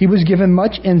 He was given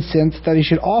much incense, that he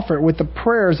should offer it with the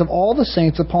prayers of all the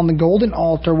saints upon the golden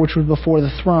altar which was before the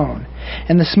throne.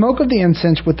 And the smoke of the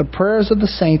incense with the prayers of the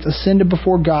saints ascended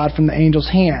before God from the angel's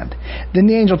hand. Then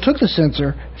the angel took the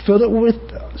censer, filled it with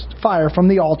fire from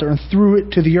the altar, and threw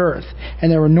it to the earth.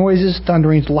 And there were noises,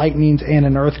 thunderings, lightnings, and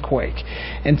an earthquake.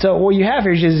 And so what you have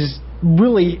here is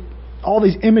really all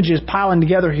these images piling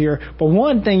together here, but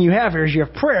one thing you have here is you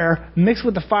have prayer mixed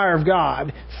with the fire of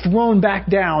God thrown back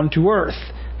down to earth.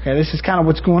 Okay, this is kind of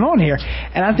what's going on here.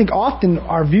 And I think often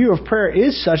our view of prayer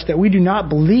is such that we do not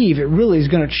believe it really is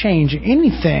going to change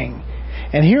anything.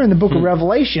 And here in the book of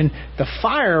Revelation, the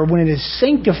fire, when it is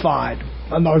sanctified,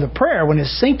 or the prayer, when it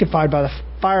is sanctified by the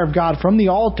fire of God from the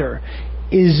altar,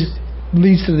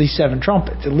 leads to these 7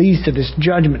 trumpets. It leads to this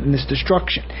judgment and this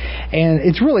destruction. And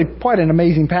it's really quite an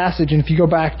amazing passage. And if you go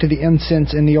back to the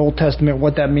incense in the Old Testament,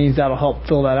 what that means, that'll help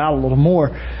fill that out a little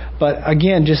more. But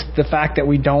again, just the fact that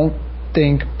we don't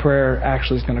think prayer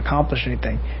actually is going to accomplish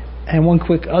anything. And one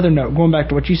quick other note, going back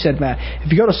to what you said, Matt.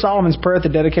 If you go to Solomon's prayer at the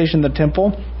dedication of the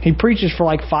temple, he preaches for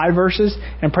like 5 verses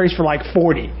and prays for like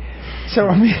 40. So,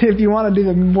 I mean, if you want to do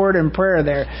the word in prayer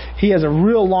there, he has a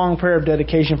real long prayer of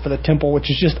dedication for the temple, which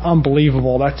is just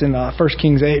unbelievable. That's in 1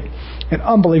 Kings 8, an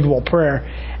unbelievable prayer.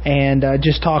 And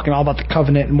just talking all about the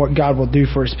covenant and what God will do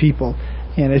for his people.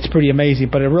 And it's pretty amazing,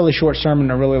 but a really short sermon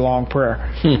and a really long prayer.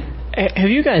 Have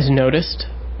you guys noticed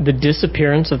the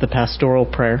disappearance of the pastoral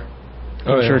prayer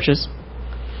in churches?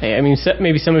 I mean,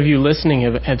 maybe some of you listening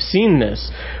have seen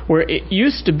this, where it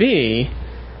used to be,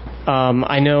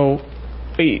 I know,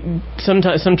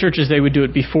 sometimes some churches they would do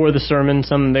it before the sermon,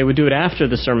 some they would do it after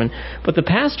the sermon, but the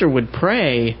pastor would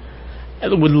pray,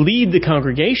 would lead the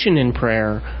congregation in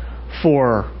prayer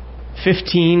for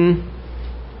 15,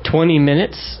 20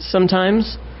 minutes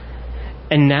sometimes.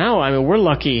 And now, I mean, we're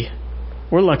lucky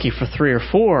for 3 or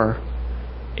 4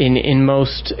 in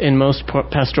most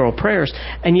pastoral prayers.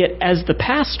 And yet, as the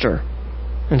pastor,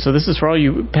 and so this is for all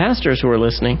you pastors who are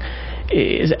listening,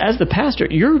 is as the pastor,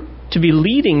 you're to be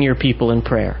leading your people in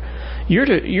prayer. You're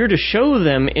to show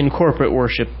them in corporate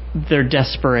worship their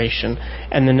desperation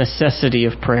and the necessity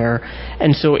of prayer.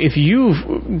 And so if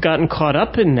you've gotten caught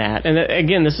up in that, and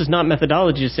again, this is not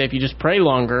methodology to say if you just pray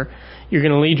longer, you're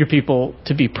going to lead your people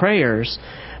to be prayers.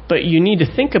 But you need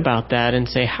to think about that and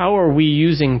say, how are we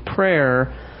using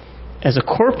prayer as a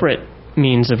corporate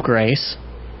means of grace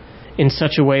in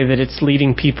such a way that it's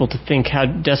leading people to think how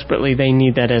desperately they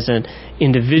need that as an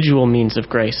individual means of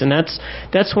grace. And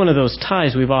that's one of those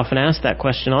ties. We've often asked that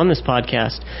question on this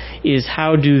podcast, is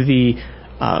how do the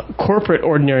corporate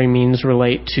ordinary means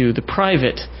relate to the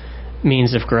private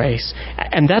means of grace?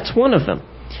 And that's one of them,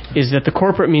 is that the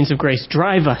corporate means of grace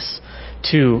drive us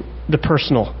to the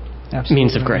personal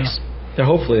means of grace.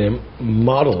 Hopefully they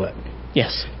model it.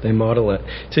 Yes. They model it.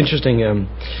 It's interesting.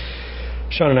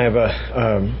 Sean and I have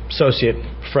a associate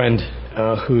friend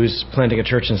who's planting a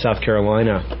church in South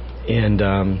Carolina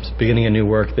and beginning a new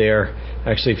work there.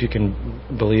 Actually, if you can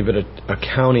believe it,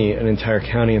 an entire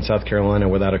county in South Carolina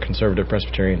without a conservative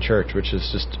Presbyterian church, which is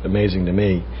just amazing to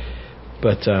me.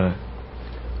 But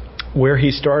where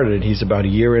he started, he's about a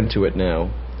year into it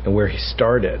now, and where he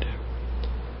started,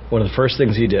 one of the first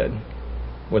things he did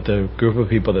with the group of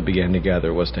people that began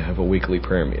together was to have a weekly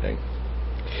prayer meeting.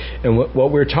 And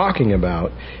what we're talking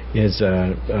about is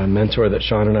a mentor that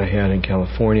Sean and I had in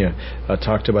California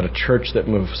talked about a church that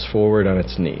moves forward on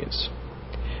its knees.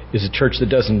 Is a church that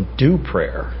doesn't do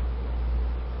prayer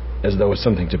as though it's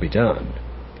something to be done,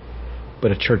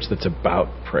 but a church that's about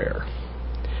prayer.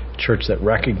 A church that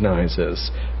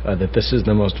recognizes that this is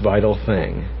the most vital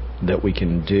thing that we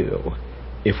can do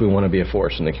if we want to be a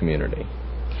force in the community,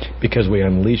 because we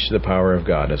unleash the power of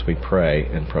God as we pray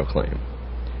and proclaim.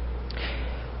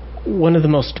 One of the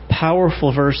most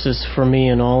powerful verses for me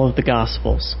in all of the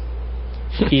Gospels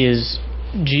is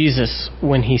Jesus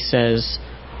when he says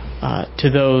to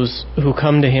those who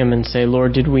come to him and say,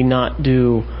 Lord, did we not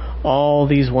do all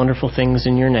these wonderful things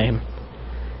in your name?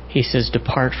 He says,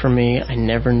 depart from me, I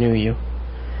never knew you.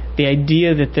 The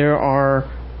idea that there are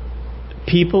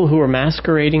people who are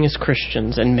masquerading as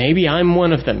Christians, and maybe I'm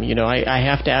one of them. You know, I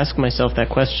have to ask myself that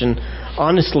question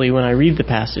honestly when I read the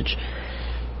passage,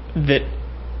 that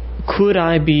could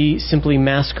I be simply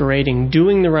masquerading,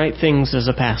 doing the right things as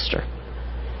a pastor?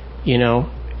 You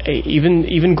know,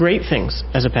 even great things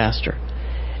as a pastor,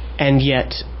 and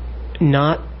yet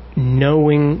not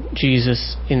knowing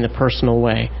Jesus in the personal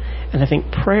way. And I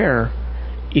think prayer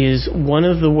is one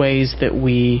of the ways that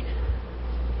we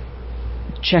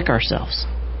check ourselves.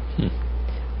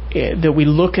 That we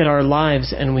look at our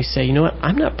lives and we say, you know what,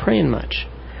 I'm not praying much,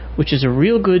 which is a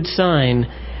real good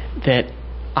sign that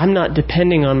I'm not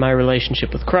depending on my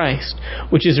relationship with Christ,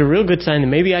 which is a real good sign that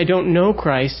maybe I don't know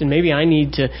Christ and maybe I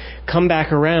need to come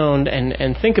back around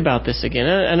and think about this again.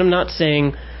 And I'm not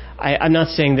saying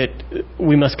that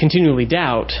we must continually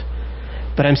doubt,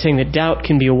 but I'm saying that doubt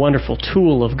can be a wonderful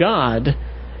tool of God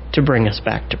to bring us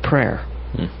back to prayer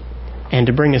and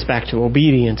to bring us back to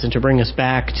obedience and to bring us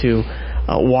back to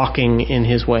walking in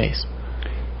His ways.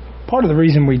 Part of the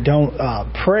reason we don't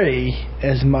pray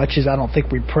as much is I don't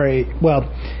think we pray, well,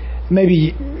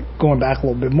 maybe going back a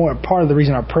little bit more, part of the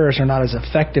reason our prayers are not as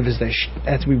effective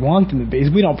as we want them to be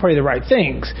is we don't pray the right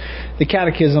things. The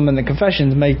Catechism and the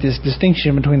Confessions make this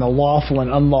distinction between the lawful and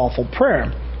unlawful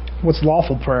prayer. What's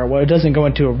lawful prayer? Well, it doesn't go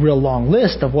into a real long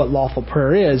list of what lawful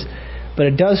prayer is, but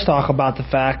it does talk about the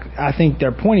fact, I think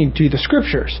they're pointing to the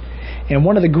Scriptures. And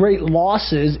one of the great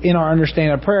losses in our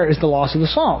understanding of prayer is the loss of the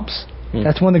Psalms.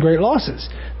 That's one of the great losses.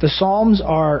 The Psalms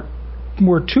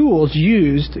were tools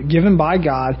given by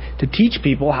God to teach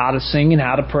people how to sing and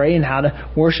how to pray and how to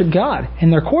worship God.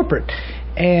 And they're corporate.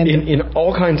 And in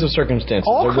all kinds of circumstances,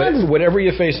 whatever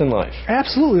you face in life.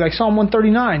 Absolutely. Like Psalm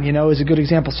 139, is a good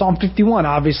example. Psalm 51,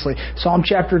 obviously. Psalm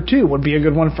chapter 2 would be a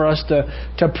good one for us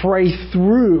to pray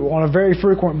through on a very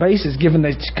frequent basis, given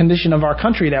the condition of our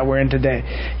country that we're in today.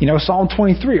 Psalm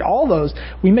 23, all those,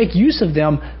 we make use of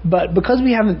them, but because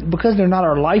they're not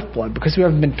our lifeblood, because we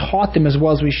haven't been taught them as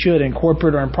well as we should in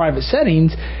corporate or in private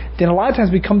settings, then a lot of times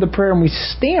we come to prayer and we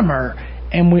stammer,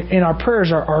 and our prayers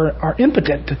are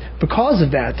impotent because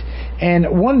of that.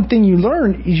 And one thing you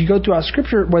learn is you go throughout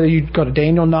Scripture, whether you go to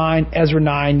Daniel 9, Ezra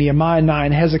 9, Nehemiah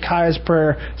 9, Hezekiah's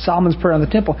prayer, Solomon's prayer on the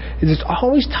temple, it's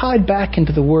always tied back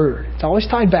into the Word. It's always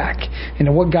tied back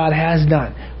into what God has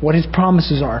done, what His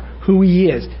promises are, who He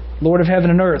is. Lord of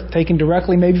heaven and earth, taken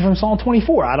directly maybe from Psalm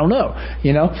 24, I don't know,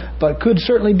 but could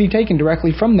certainly be taken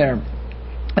directly from there.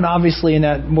 And obviously in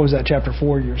that, what was that, chapter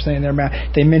 4 you were saying there,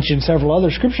 Matt? They mentioned several other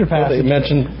Scripture passages. They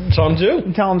mentioned Psalm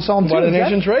 2. Psalm 2. Why the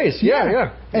nations race.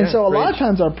 Yeah. And so a lot of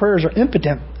times our prayers are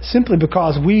impotent simply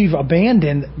because we've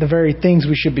abandoned the very things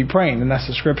we should be praying, and that's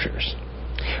the Scriptures.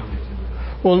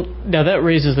 Well, now that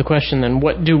raises the question then,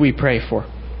 what do we pray for?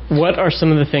 What are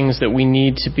some of the things that we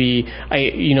need to be...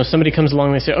 somebody comes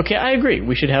along and they say, okay, I agree.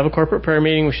 We should have a corporate prayer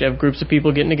meeting. We should have groups of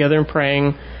people getting together and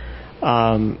praying.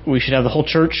 We should have the whole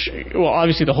church... Well,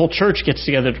 obviously the whole church gets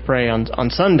together to pray on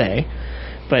Sunday,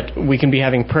 but we can be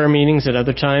having prayer meetings at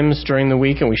other times during the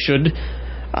week, and we should...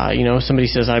 somebody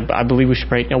says, I believe we should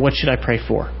pray. Now, what should I pray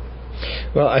for?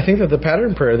 Well, I think that the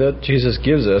pattern prayer that Jesus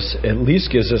gives us at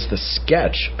least gives us the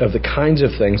sketch of the kinds of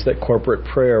things that corporate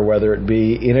prayer, whether it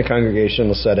be in a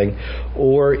congregational setting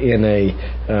or in a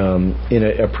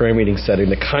prayer meeting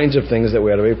setting, the kinds of things that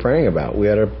we ought to be praying about. We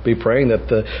ought to be praying that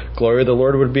the glory of the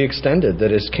Lord would be extended, that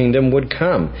His kingdom would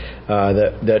come,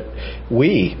 that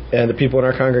we and the people in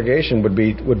our congregation would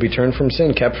be turned from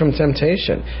sin, kept from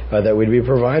temptation, that we'd be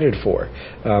provided for.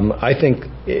 I think,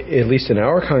 at least in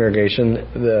our congregation,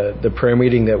 the prayer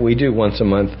meeting that we do once a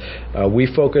month, we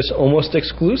focus almost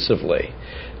exclusively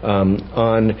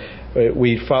on...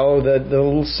 We follow the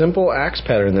little simple Acts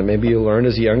pattern that maybe you learned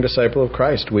as a young disciple of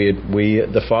Christ.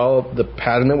 The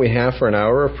pattern that we have for an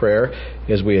hour of prayer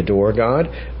is we adore God.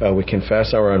 We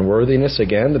confess our unworthiness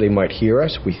again, that He might hear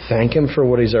us. We thank Him for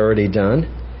what He's already done.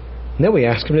 And then we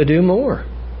ask Him to do more.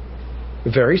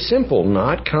 Very simple,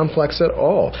 not complex at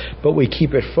all. But we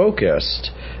keep it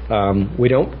focused. We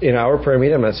don't, in our prayer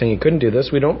meeting, I'm not saying you couldn't do this,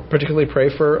 we don't particularly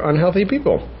pray for unhealthy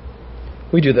people.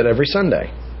 We do that every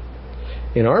Sunday.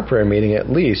 In our prayer meeting, at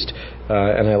least,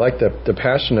 and I like the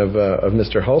passion of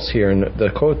Mr. Hulse here, and the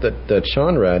quote that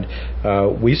Sean read,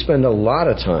 we spend a lot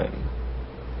of time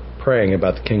praying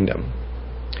about the kingdom.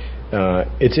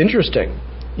 It's interesting.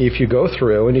 If you go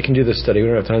through, and you can do this study, we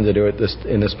don't have time to do it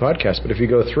in this podcast, but if you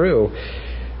go through,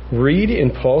 read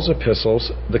in Paul's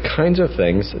epistles the kinds of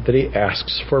things that he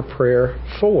asks for prayer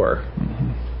for.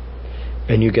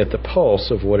 And you get the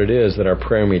pulse of what it is that our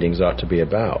prayer meetings ought to be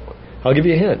about. I'll give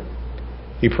you a hint.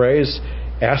 He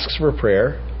asks for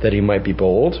prayer that he might be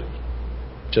bold,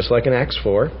 just like in Acts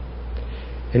 4.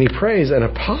 And he prays, an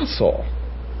apostle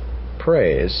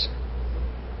prays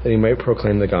that he might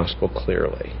proclaim the gospel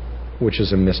clearly, which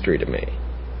is a mystery to me.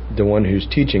 The one who's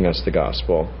teaching us the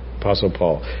gospel, Apostle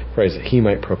Paul, prays that he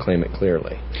might proclaim it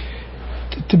clearly.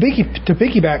 to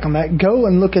piggyback on that, go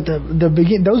and look at the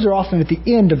begin. Those are often at the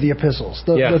end of the epistles,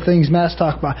 the things Matt's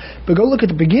talked about. But go look at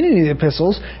the beginning of the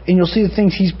epistles, and you'll see the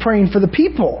things he's praying for the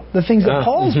people, the things that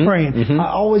Paul's praying.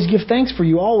 I always give thanks for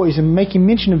you, always, and making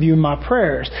mention of you in my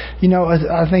prayers.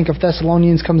 I think of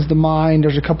Thessalonians comes to mind.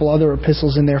 There's a couple other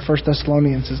epistles in there. 1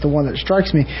 Thessalonians is the one that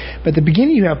strikes me. But at the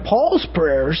beginning, you have Paul's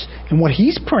prayers and what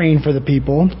he's praying for the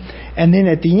people. And then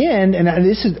at the end, and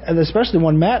this is especially the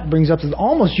one Matt brings up, is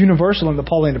almost universal in the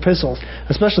Pauline epistles,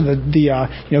 especially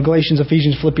the Galatians,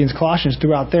 Ephesians, Philippians, Colossians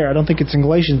throughout there. I don't think it's in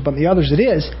Galatians, but in the others it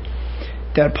is,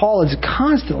 that Paul is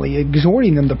constantly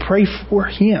exhorting them to pray for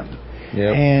him.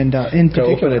 Yep. And in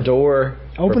particular, to open a door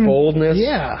for boldness,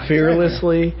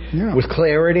 fearlessly, with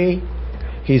clarity.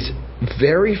 He's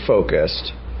very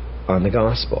focused on the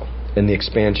gospel and the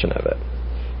expansion of it.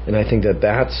 And I think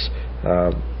that's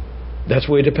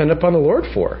what we depend upon the Lord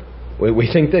for. We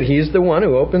think that He's the one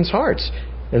who opens hearts,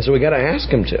 and so we got to ask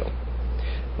Him to.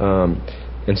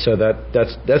 And so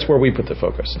that's where we put the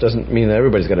focus. It doesn't mean that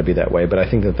everybody's got to be that way, but I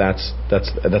think that's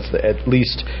at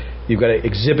least you've got to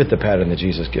exhibit the pattern that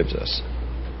Jesus gives us.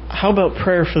 How about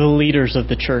prayer for the leaders of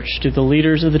the church? Do the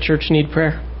leaders of the church need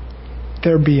prayer?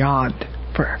 They're beyond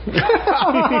prayer.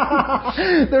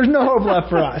 There's no hope left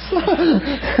for us.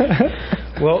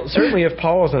 Well, certainly if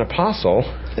Paul was an apostle,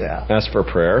 asked for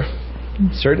prayer.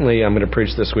 Certainly I'm going to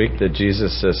preach this week that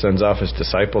Jesus sends off His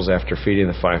disciples after feeding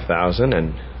the 5,000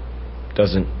 and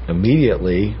doesn't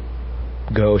immediately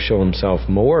go show Himself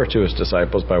more to His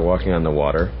disciples by walking on the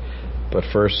water, but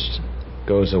first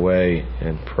goes away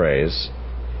and prays.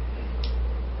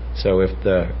 So if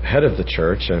the head of the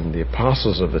church and the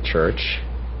apostles of the church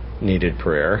needed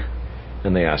prayer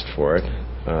and they asked for it,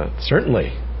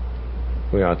 certainly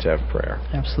we ought to have prayer.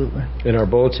 Absolutely. In our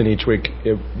bulletin each week,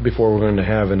 before we're going to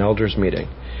have an elders meeting,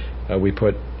 we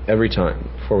put every time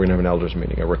before we have an elders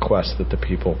meeting a request that the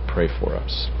people pray for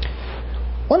us.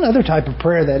 One other type of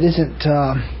prayer that isn't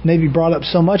maybe brought up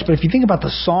so much, but if you think about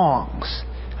the songs,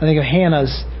 I think of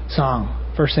Hannah's song,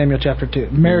 1 Samuel chapter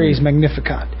 2, Mary's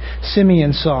Magnificat,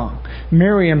 Simeon's song,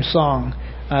 Miriam's song,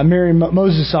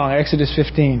 Moses' song, Exodus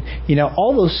 15.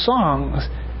 All those songs,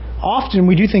 often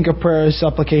we do think of prayer,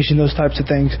 supplication, those types of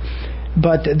things.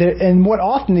 But what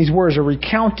often these words are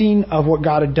recounting of what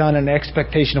God had done and an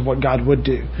expectation of what God would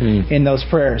do in those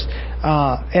prayers.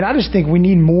 And I just think we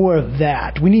need more of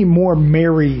that. We need more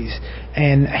Marys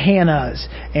and Hannahs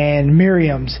and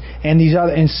Miriams and these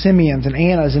other and Simeons and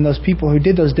Annas and those people who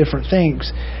did those different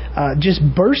things, just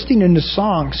bursting into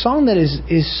song that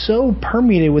is so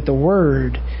permeated with the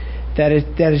Word that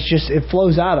it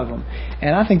flows out of them.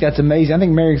 And I think that's amazing. I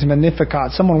think Mary's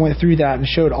Magnificat, someone went through that and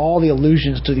showed all the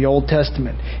allusions to the Old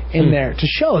Testament in there to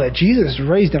show that Jesus was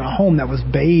raised in a home that was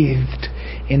bathed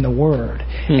in the Word,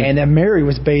 and that Mary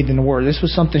was bathed in the Word. This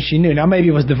was something she knew. Now maybe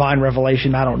it was divine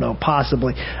revelation. I don't know.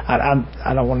 Possibly. I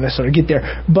don't want to necessarily get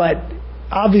there. But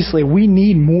obviously we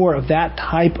need more of that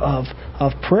type of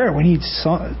prayer. We need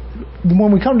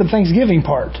when we come to the Thanksgiving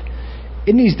part,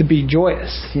 it needs to be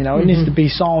joyous, It needs to be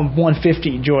Psalm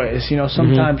 150 joyous,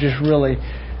 Sometimes just really,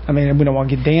 we don't want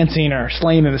to get dancing or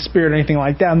slain in the spirit or anything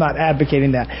like that. I'm not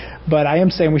advocating that. But I am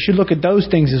saying we should look at those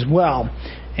things as well.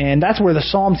 And that's where the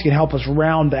Psalms can help us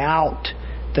round out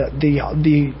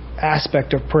the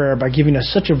aspect of prayer by giving us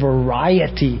such a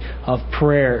variety of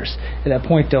prayers that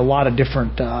point to a lot of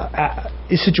different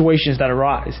situations that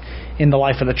arise in the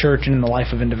life of the church and in the life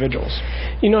of individuals.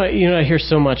 I hear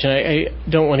so much, and I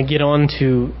don't want to get on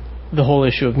to the whole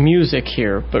issue of music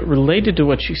here, but related to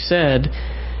what you said,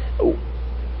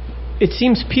 it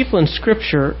seems people in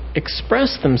Scripture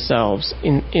express themselves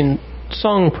in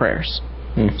song prayers.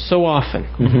 So often.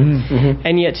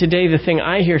 And yet today the thing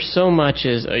I hear so much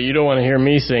is, you don't want to hear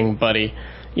me sing, buddy.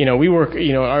 We work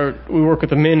with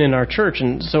the men in our church,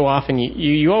 and so often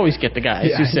you always get the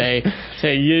guys who say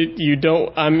you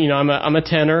don't. I'm a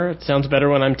tenor. It sounds better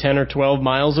when I'm 10 or 12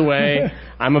 miles away.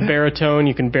 I'm a baritone.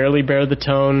 You can barely bear the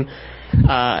tone.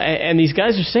 And these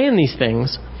guys are saying these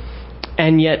things,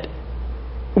 and yet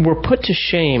we're put to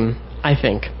shame, I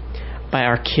think, by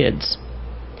our kids.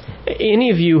 Any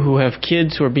of you who have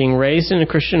kids who are being raised in a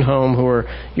Christian home,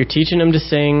 you're teaching them to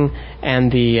sing,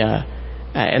 and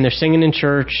they're singing in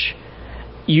church,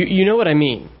 you know what I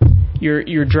mean.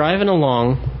 You're driving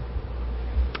along,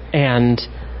 and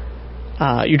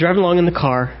you're driving along in the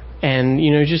car, and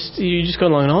you just go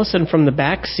along, and all of a sudden from the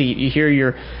back seat you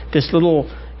hear this little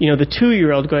the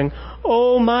 2-year-old going,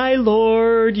 "Oh my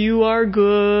Lord, you are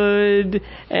good,"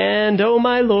 and "Oh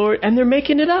my Lord," and they're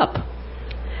making it up.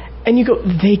 And you go,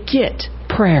 they get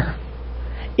prayer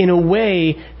in a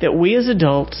way that we as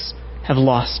adults have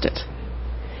lost it.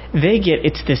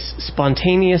 it's this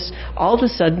spontaneous, all of a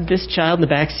sudden this child in the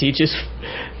back seat just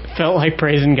felt like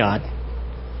praising God.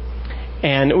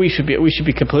 And we should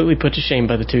be completely put to shame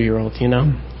by the 2-year-old, you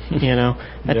know?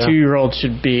 That 2-year-old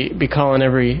should be calling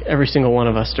every single one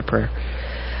of us to prayer.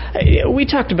 We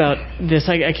talked about this,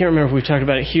 I can't remember if we've talked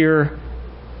about it here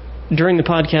during the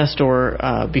podcast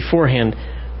or beforehand.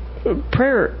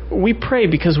 Prayer, we pray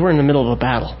because we're in the middle of a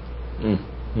battle.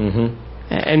 Mm-hmm.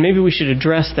 And maybe we should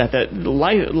address that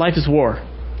life is war.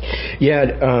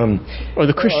 Yeah. Or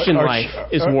the Christian life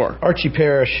is war. Archie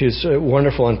Parrish is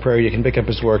wonderful on prayer. You can pick up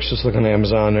his works. Just look on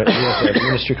Amazon. He has a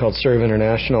ministry called Serve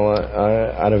International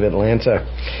out of Atlanta.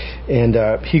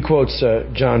 And he quotes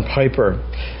John Piper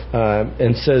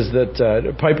and says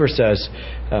that Piper says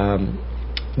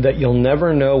that you'll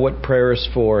never know what prayer is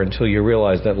for until you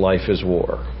realize that life is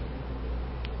war.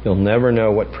 You'll never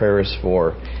know what prayer is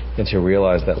for until you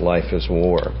realize that life is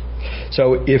war.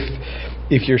 So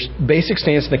if your basic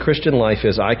stance in the Christian life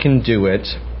is I can do it,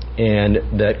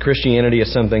 and that Christianity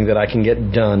is something that I can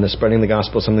get done, that spreading the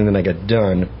gospel is something that I get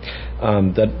done,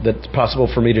 that's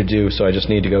possible for me to do, so I just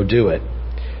need to go do it.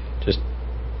 Just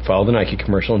follow the Nike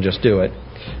commercial and just do it.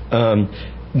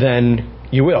 Then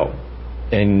you will.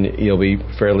 And you'll be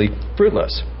fairly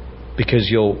fruitless. Because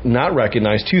you'll not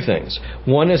recognize two things.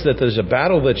 One is that there's a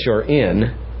battle that you're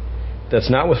in that's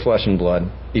not with flesh and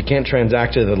blood. You can't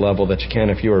transact at the level that you can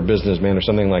if you were a businessman or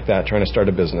something like that trying to start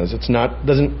a business.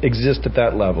 Doesn't exist at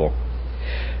that level.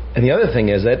 And the other thing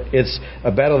is that it's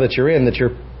a battle that you're in that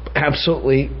you're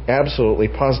absolutely,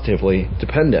 positively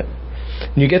dependent.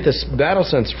 And you get this battle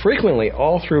sense frequently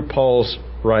all through Paul's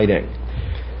writing.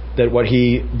 That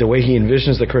the way he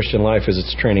envisions the Christian life is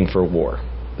it's training for war.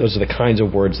 Those are the kinds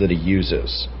of words that he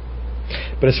uses.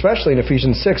 But especially in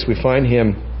Ephesians 6, we find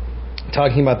him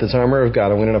talking about this armor of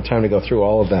God. We don't have time to go through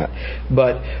all of that.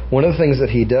 But one of the things that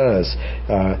he does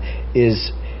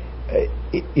is,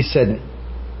 he said,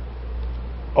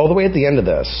 all the way at the end of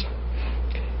this,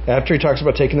 after he talks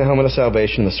about taking the helmet of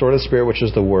salvation, the sword of the Spirit, which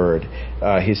is the Word,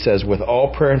 he says, with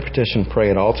all prayer and petition,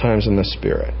 pray at all times in the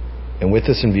Spirit. And with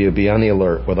this in view, be on the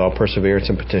alert with all perseverance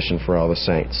and petition for all the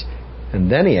saints. And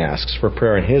then he asks for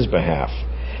prayer on his behalf,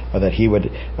 that he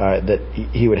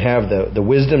would have the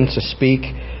wisdom to speak,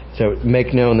 to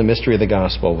make known the mystery of the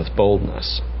gospel with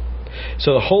boldness.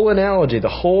 So the whole analogy, the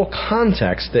whole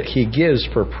context that he gives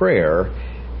for prayer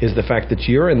is the fact that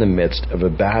you're in the midst of a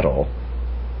battle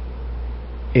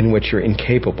in which you're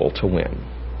incapable to win.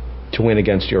 To win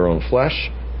against your own flesh,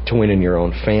 to win in your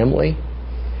own family,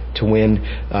 to win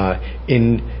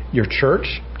in your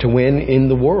church, to win in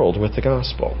the world with the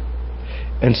gospel.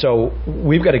 And so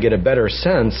we've got to get a better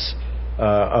sense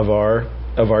of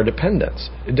our dependence.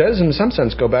 It does, in some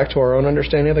sense, go back to our own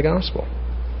understanding of the gospel.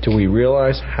 Do we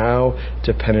realize how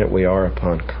dependent we are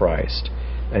upon Christ?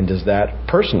 And does that,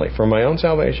 personally, for my own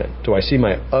salvation, do I see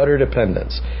my utter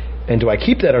dependence? And do I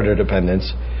keep that utter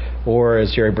dependence? Or,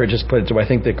 as Jerry Bridges put it, do I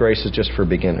think that grace is just for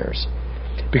beginners?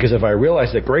 Because if I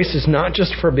realize that grace is not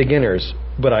just for beginners,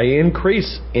 but I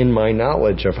increase in my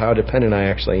knowledge of how dependent I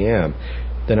actually am,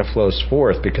 then it flows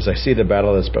forth because I see the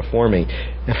battle that's before me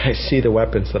and I see the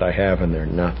weapons that I have and they're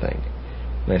nothing.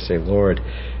 And I say, Lord,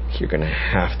 you're going to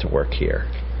have to work here.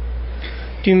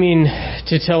 Do you mean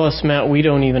to tell us, Matt, we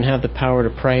don't even have the power to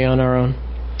pray on our own?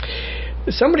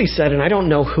 Somebody said, and I don't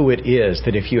know who it is,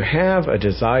 that if you have a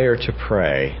desire to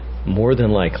pray, more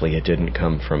than likely it didn't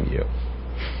come from you.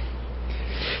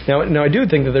 Now, I do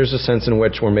think that there's a sense in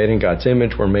which we're made in God's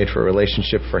image, we're made for a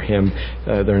relationship for Him.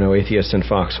 There are no atheists in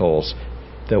foxholes.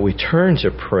 That we turn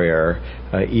to prayer,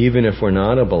 even if we're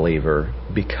not a believer,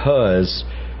 because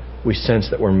we sense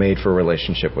that we're made for a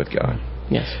relationship with God.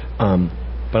 Yes.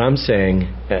 But I'm saying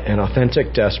an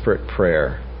authentic, desperate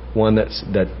prayer, one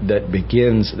that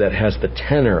begins, that has the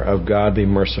tenor of God be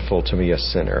merciful to me, a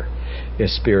sinner,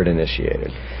 is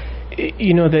Spirit-initiated.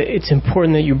 You know, that it's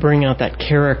important that you bring out that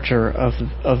character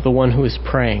of the one who is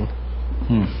praying.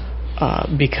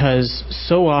 Because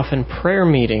so often prayer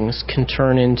meetings can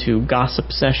turn into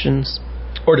gossip sessions.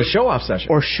 Or to show-off sessions.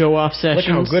 Look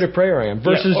how good at prayer I am.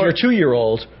 Versus your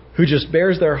 2-year-old who just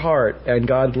bears their heart, and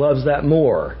God loves that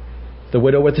more. The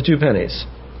widow with the 2 pennies.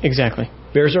 Exactly.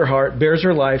 Bears her heart, bears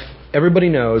her life, everybody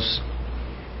knows.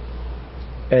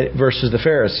 Versus the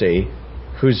Pharisee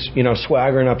who's,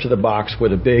 swaggering up to the box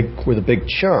with a big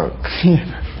chunk.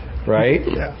 Right?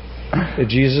 Yeah.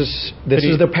 Jesus, this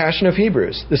is the passion of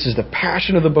Hebrews. This is the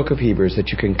passion of the book of Hebrews, that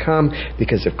you can come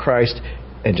because of Christ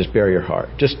and just bare your heart.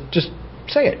 Just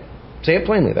say it. Say it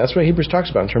plainly. That's what Hebrews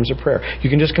talks about in terms of prayer. You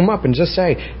can just come up and just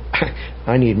say,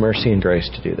 I need mercy and grace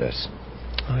to do this.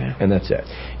 Oh, yeah. And that's it.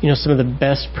 You know, some of the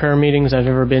best prayer meetings I've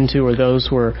ever been to are those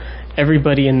where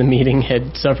everybody in the meeting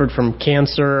had suffered from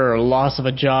cancer or loss of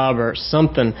a job or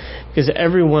something, because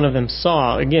every one of them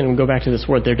saw, again, we go back to this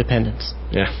word, their dependence.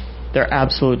 Yeah. Their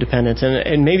absolute dependence.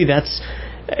 And maybe that's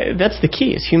the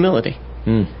key, is humility.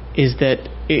 Is that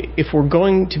if we're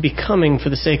going to be coming for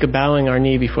the sake of bowing our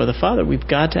knee before the Father, we've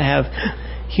got to have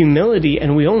humility,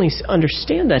 and we only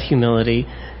understand that humility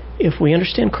if we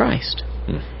understand Christ.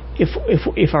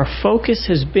 If our focus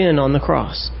has been on the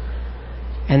cross,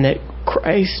 and that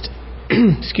Christ,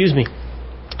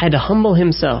 had to humble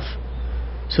himself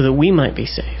so that we might be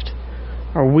saved,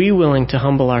 are we willing to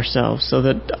humble ourselves so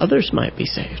that others might be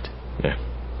saved? Yeah.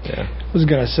 I was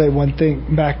going to say one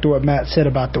thing back to what Matt said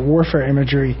about the warfare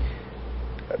imagery.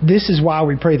 This is why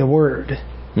we pray the Word.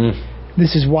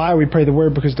 This is why we pray the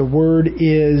Word, because the Word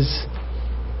is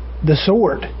the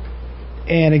sword.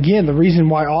 And again, the reason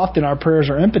why often our prayers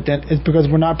are impotent is because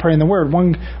we're not praying the Word.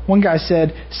 One guy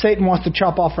said, Satan wants to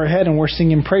chop off our head and we're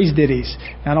singing praise ditties.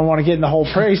 I don't want to get in the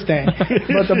whole praise thing.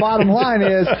 But the bottom line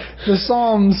is, the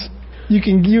Psalms, you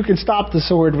can stop the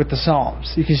sword with the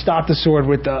Psalms. You can stop the sword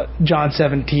with John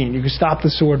 17. You can stop the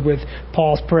sword with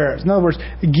Paul's prayers. In other words,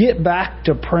 get back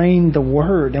to praying the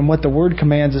Word and what the Word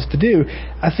commands us to do.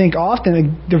 I think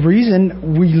often the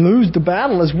reason we lose the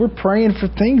battle is we're praying for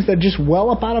things that just well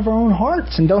up out of our own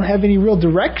hearts and don't have any real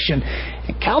direction.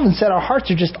 And Calvin said our hearts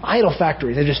are just idol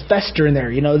factories. They just fester in there,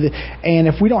 and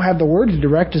if we don't have the Word to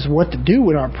direct us what to do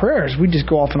with our prayers, we just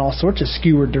go off in all sorts of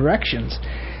skewered directions.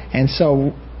 And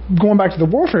so, going back to the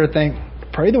warfare thing,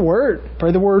 pray the Word.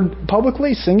 Pray the Word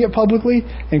publicly, sing it publicly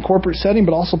in corporate setting,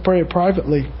 but also pray it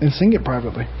privately and sing it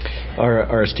privately.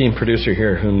 Our esteemed producer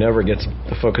here, who never gets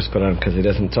the focus put on because he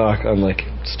doesn't talk, unlike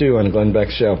Stu on Glenn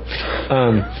Beck's show,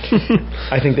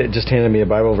 I think that just handed me a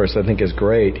Bible verse I think is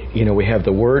great. We have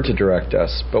the Word to direct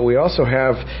us, but we also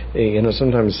have,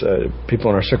 sometimes people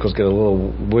in our circles get a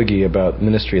little wiggy about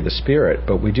ministry of the Spirit,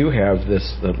 but we do have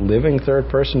the living third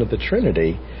person of the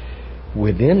Trinity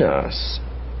within us,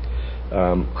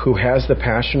 who has the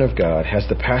passion of God, has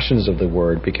the passions of the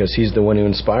Word, because He's the one who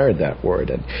inspired that Word.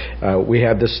 And we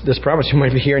have this promise. You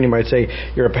might be here and you might say,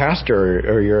 you're a pastor,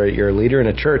 or you're a leader in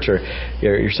a church, or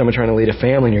you're someone trying to lead a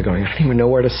family, and you're going, I don't even know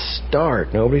where to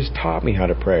start. Nobody's taught me how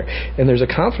to pray. And there's a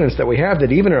confidence that we have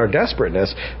that even in our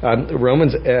desperateness,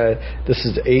 Romans, this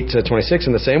is 8:26,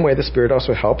 in the same way the Spirit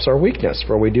also helps our weakness,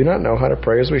 for we do not know how to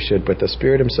pray as we should, but the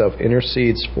Spirit Himself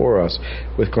intercedes for us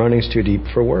with groanings too deep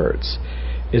for words.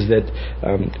 Is that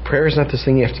prayer is not this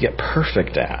thing you have to get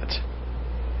perfect at.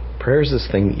 Prayer is this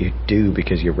thing that you do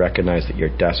because you recognize that you're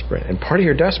desperate. And part of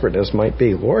your desperateness might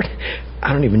be, Lord,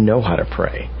 I don't even know how to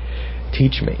pray.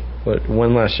 Teach me. But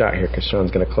one last shot here, because Sean's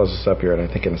going to close us up here, and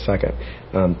I think in a second.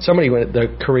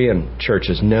 The Korean church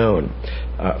is known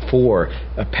for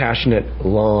passionate,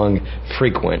 long,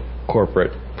 frequent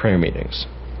corporate prayer meetings.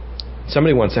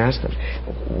 Somebody once asked them,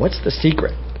 what's the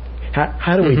secret?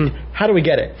 How do we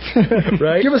get it?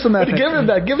 Right? Give us a method.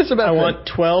 Give us a method. I want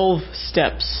 12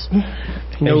 steps.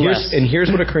 No less. And here's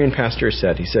what a Korean pastor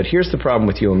said. He said, here's the problem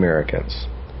with you Americans.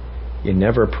 You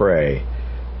never pray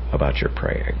about your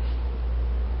praying.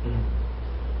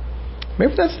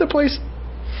 Maybe that's the place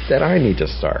that I need to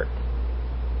start.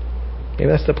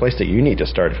 Maybe that's the place that you need to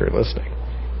start if you're listening.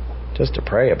 Just to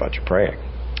pray about your praying.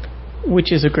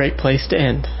 Which is a great place to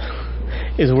end,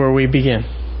 is where we begin.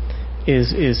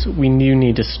 Is we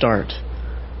need to start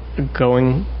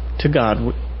going to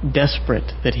God,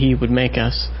 desperate that He would make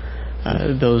us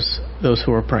those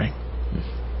who are praying.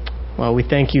 Well, we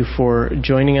thank you for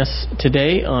joining us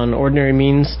today on Ordinary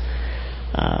Means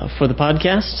for the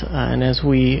podcast. And as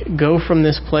we go from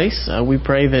this place, we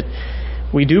pray that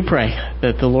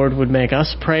the Lord would make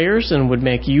us prayers and would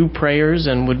make you prayers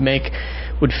and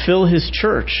would fill His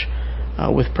church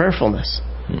with prayerfulness.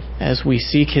 As we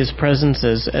seek His presence,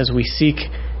 as we seek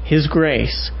His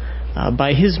grace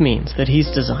by His means that He's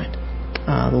designed.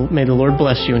 May the Lord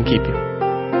bless you and keep you.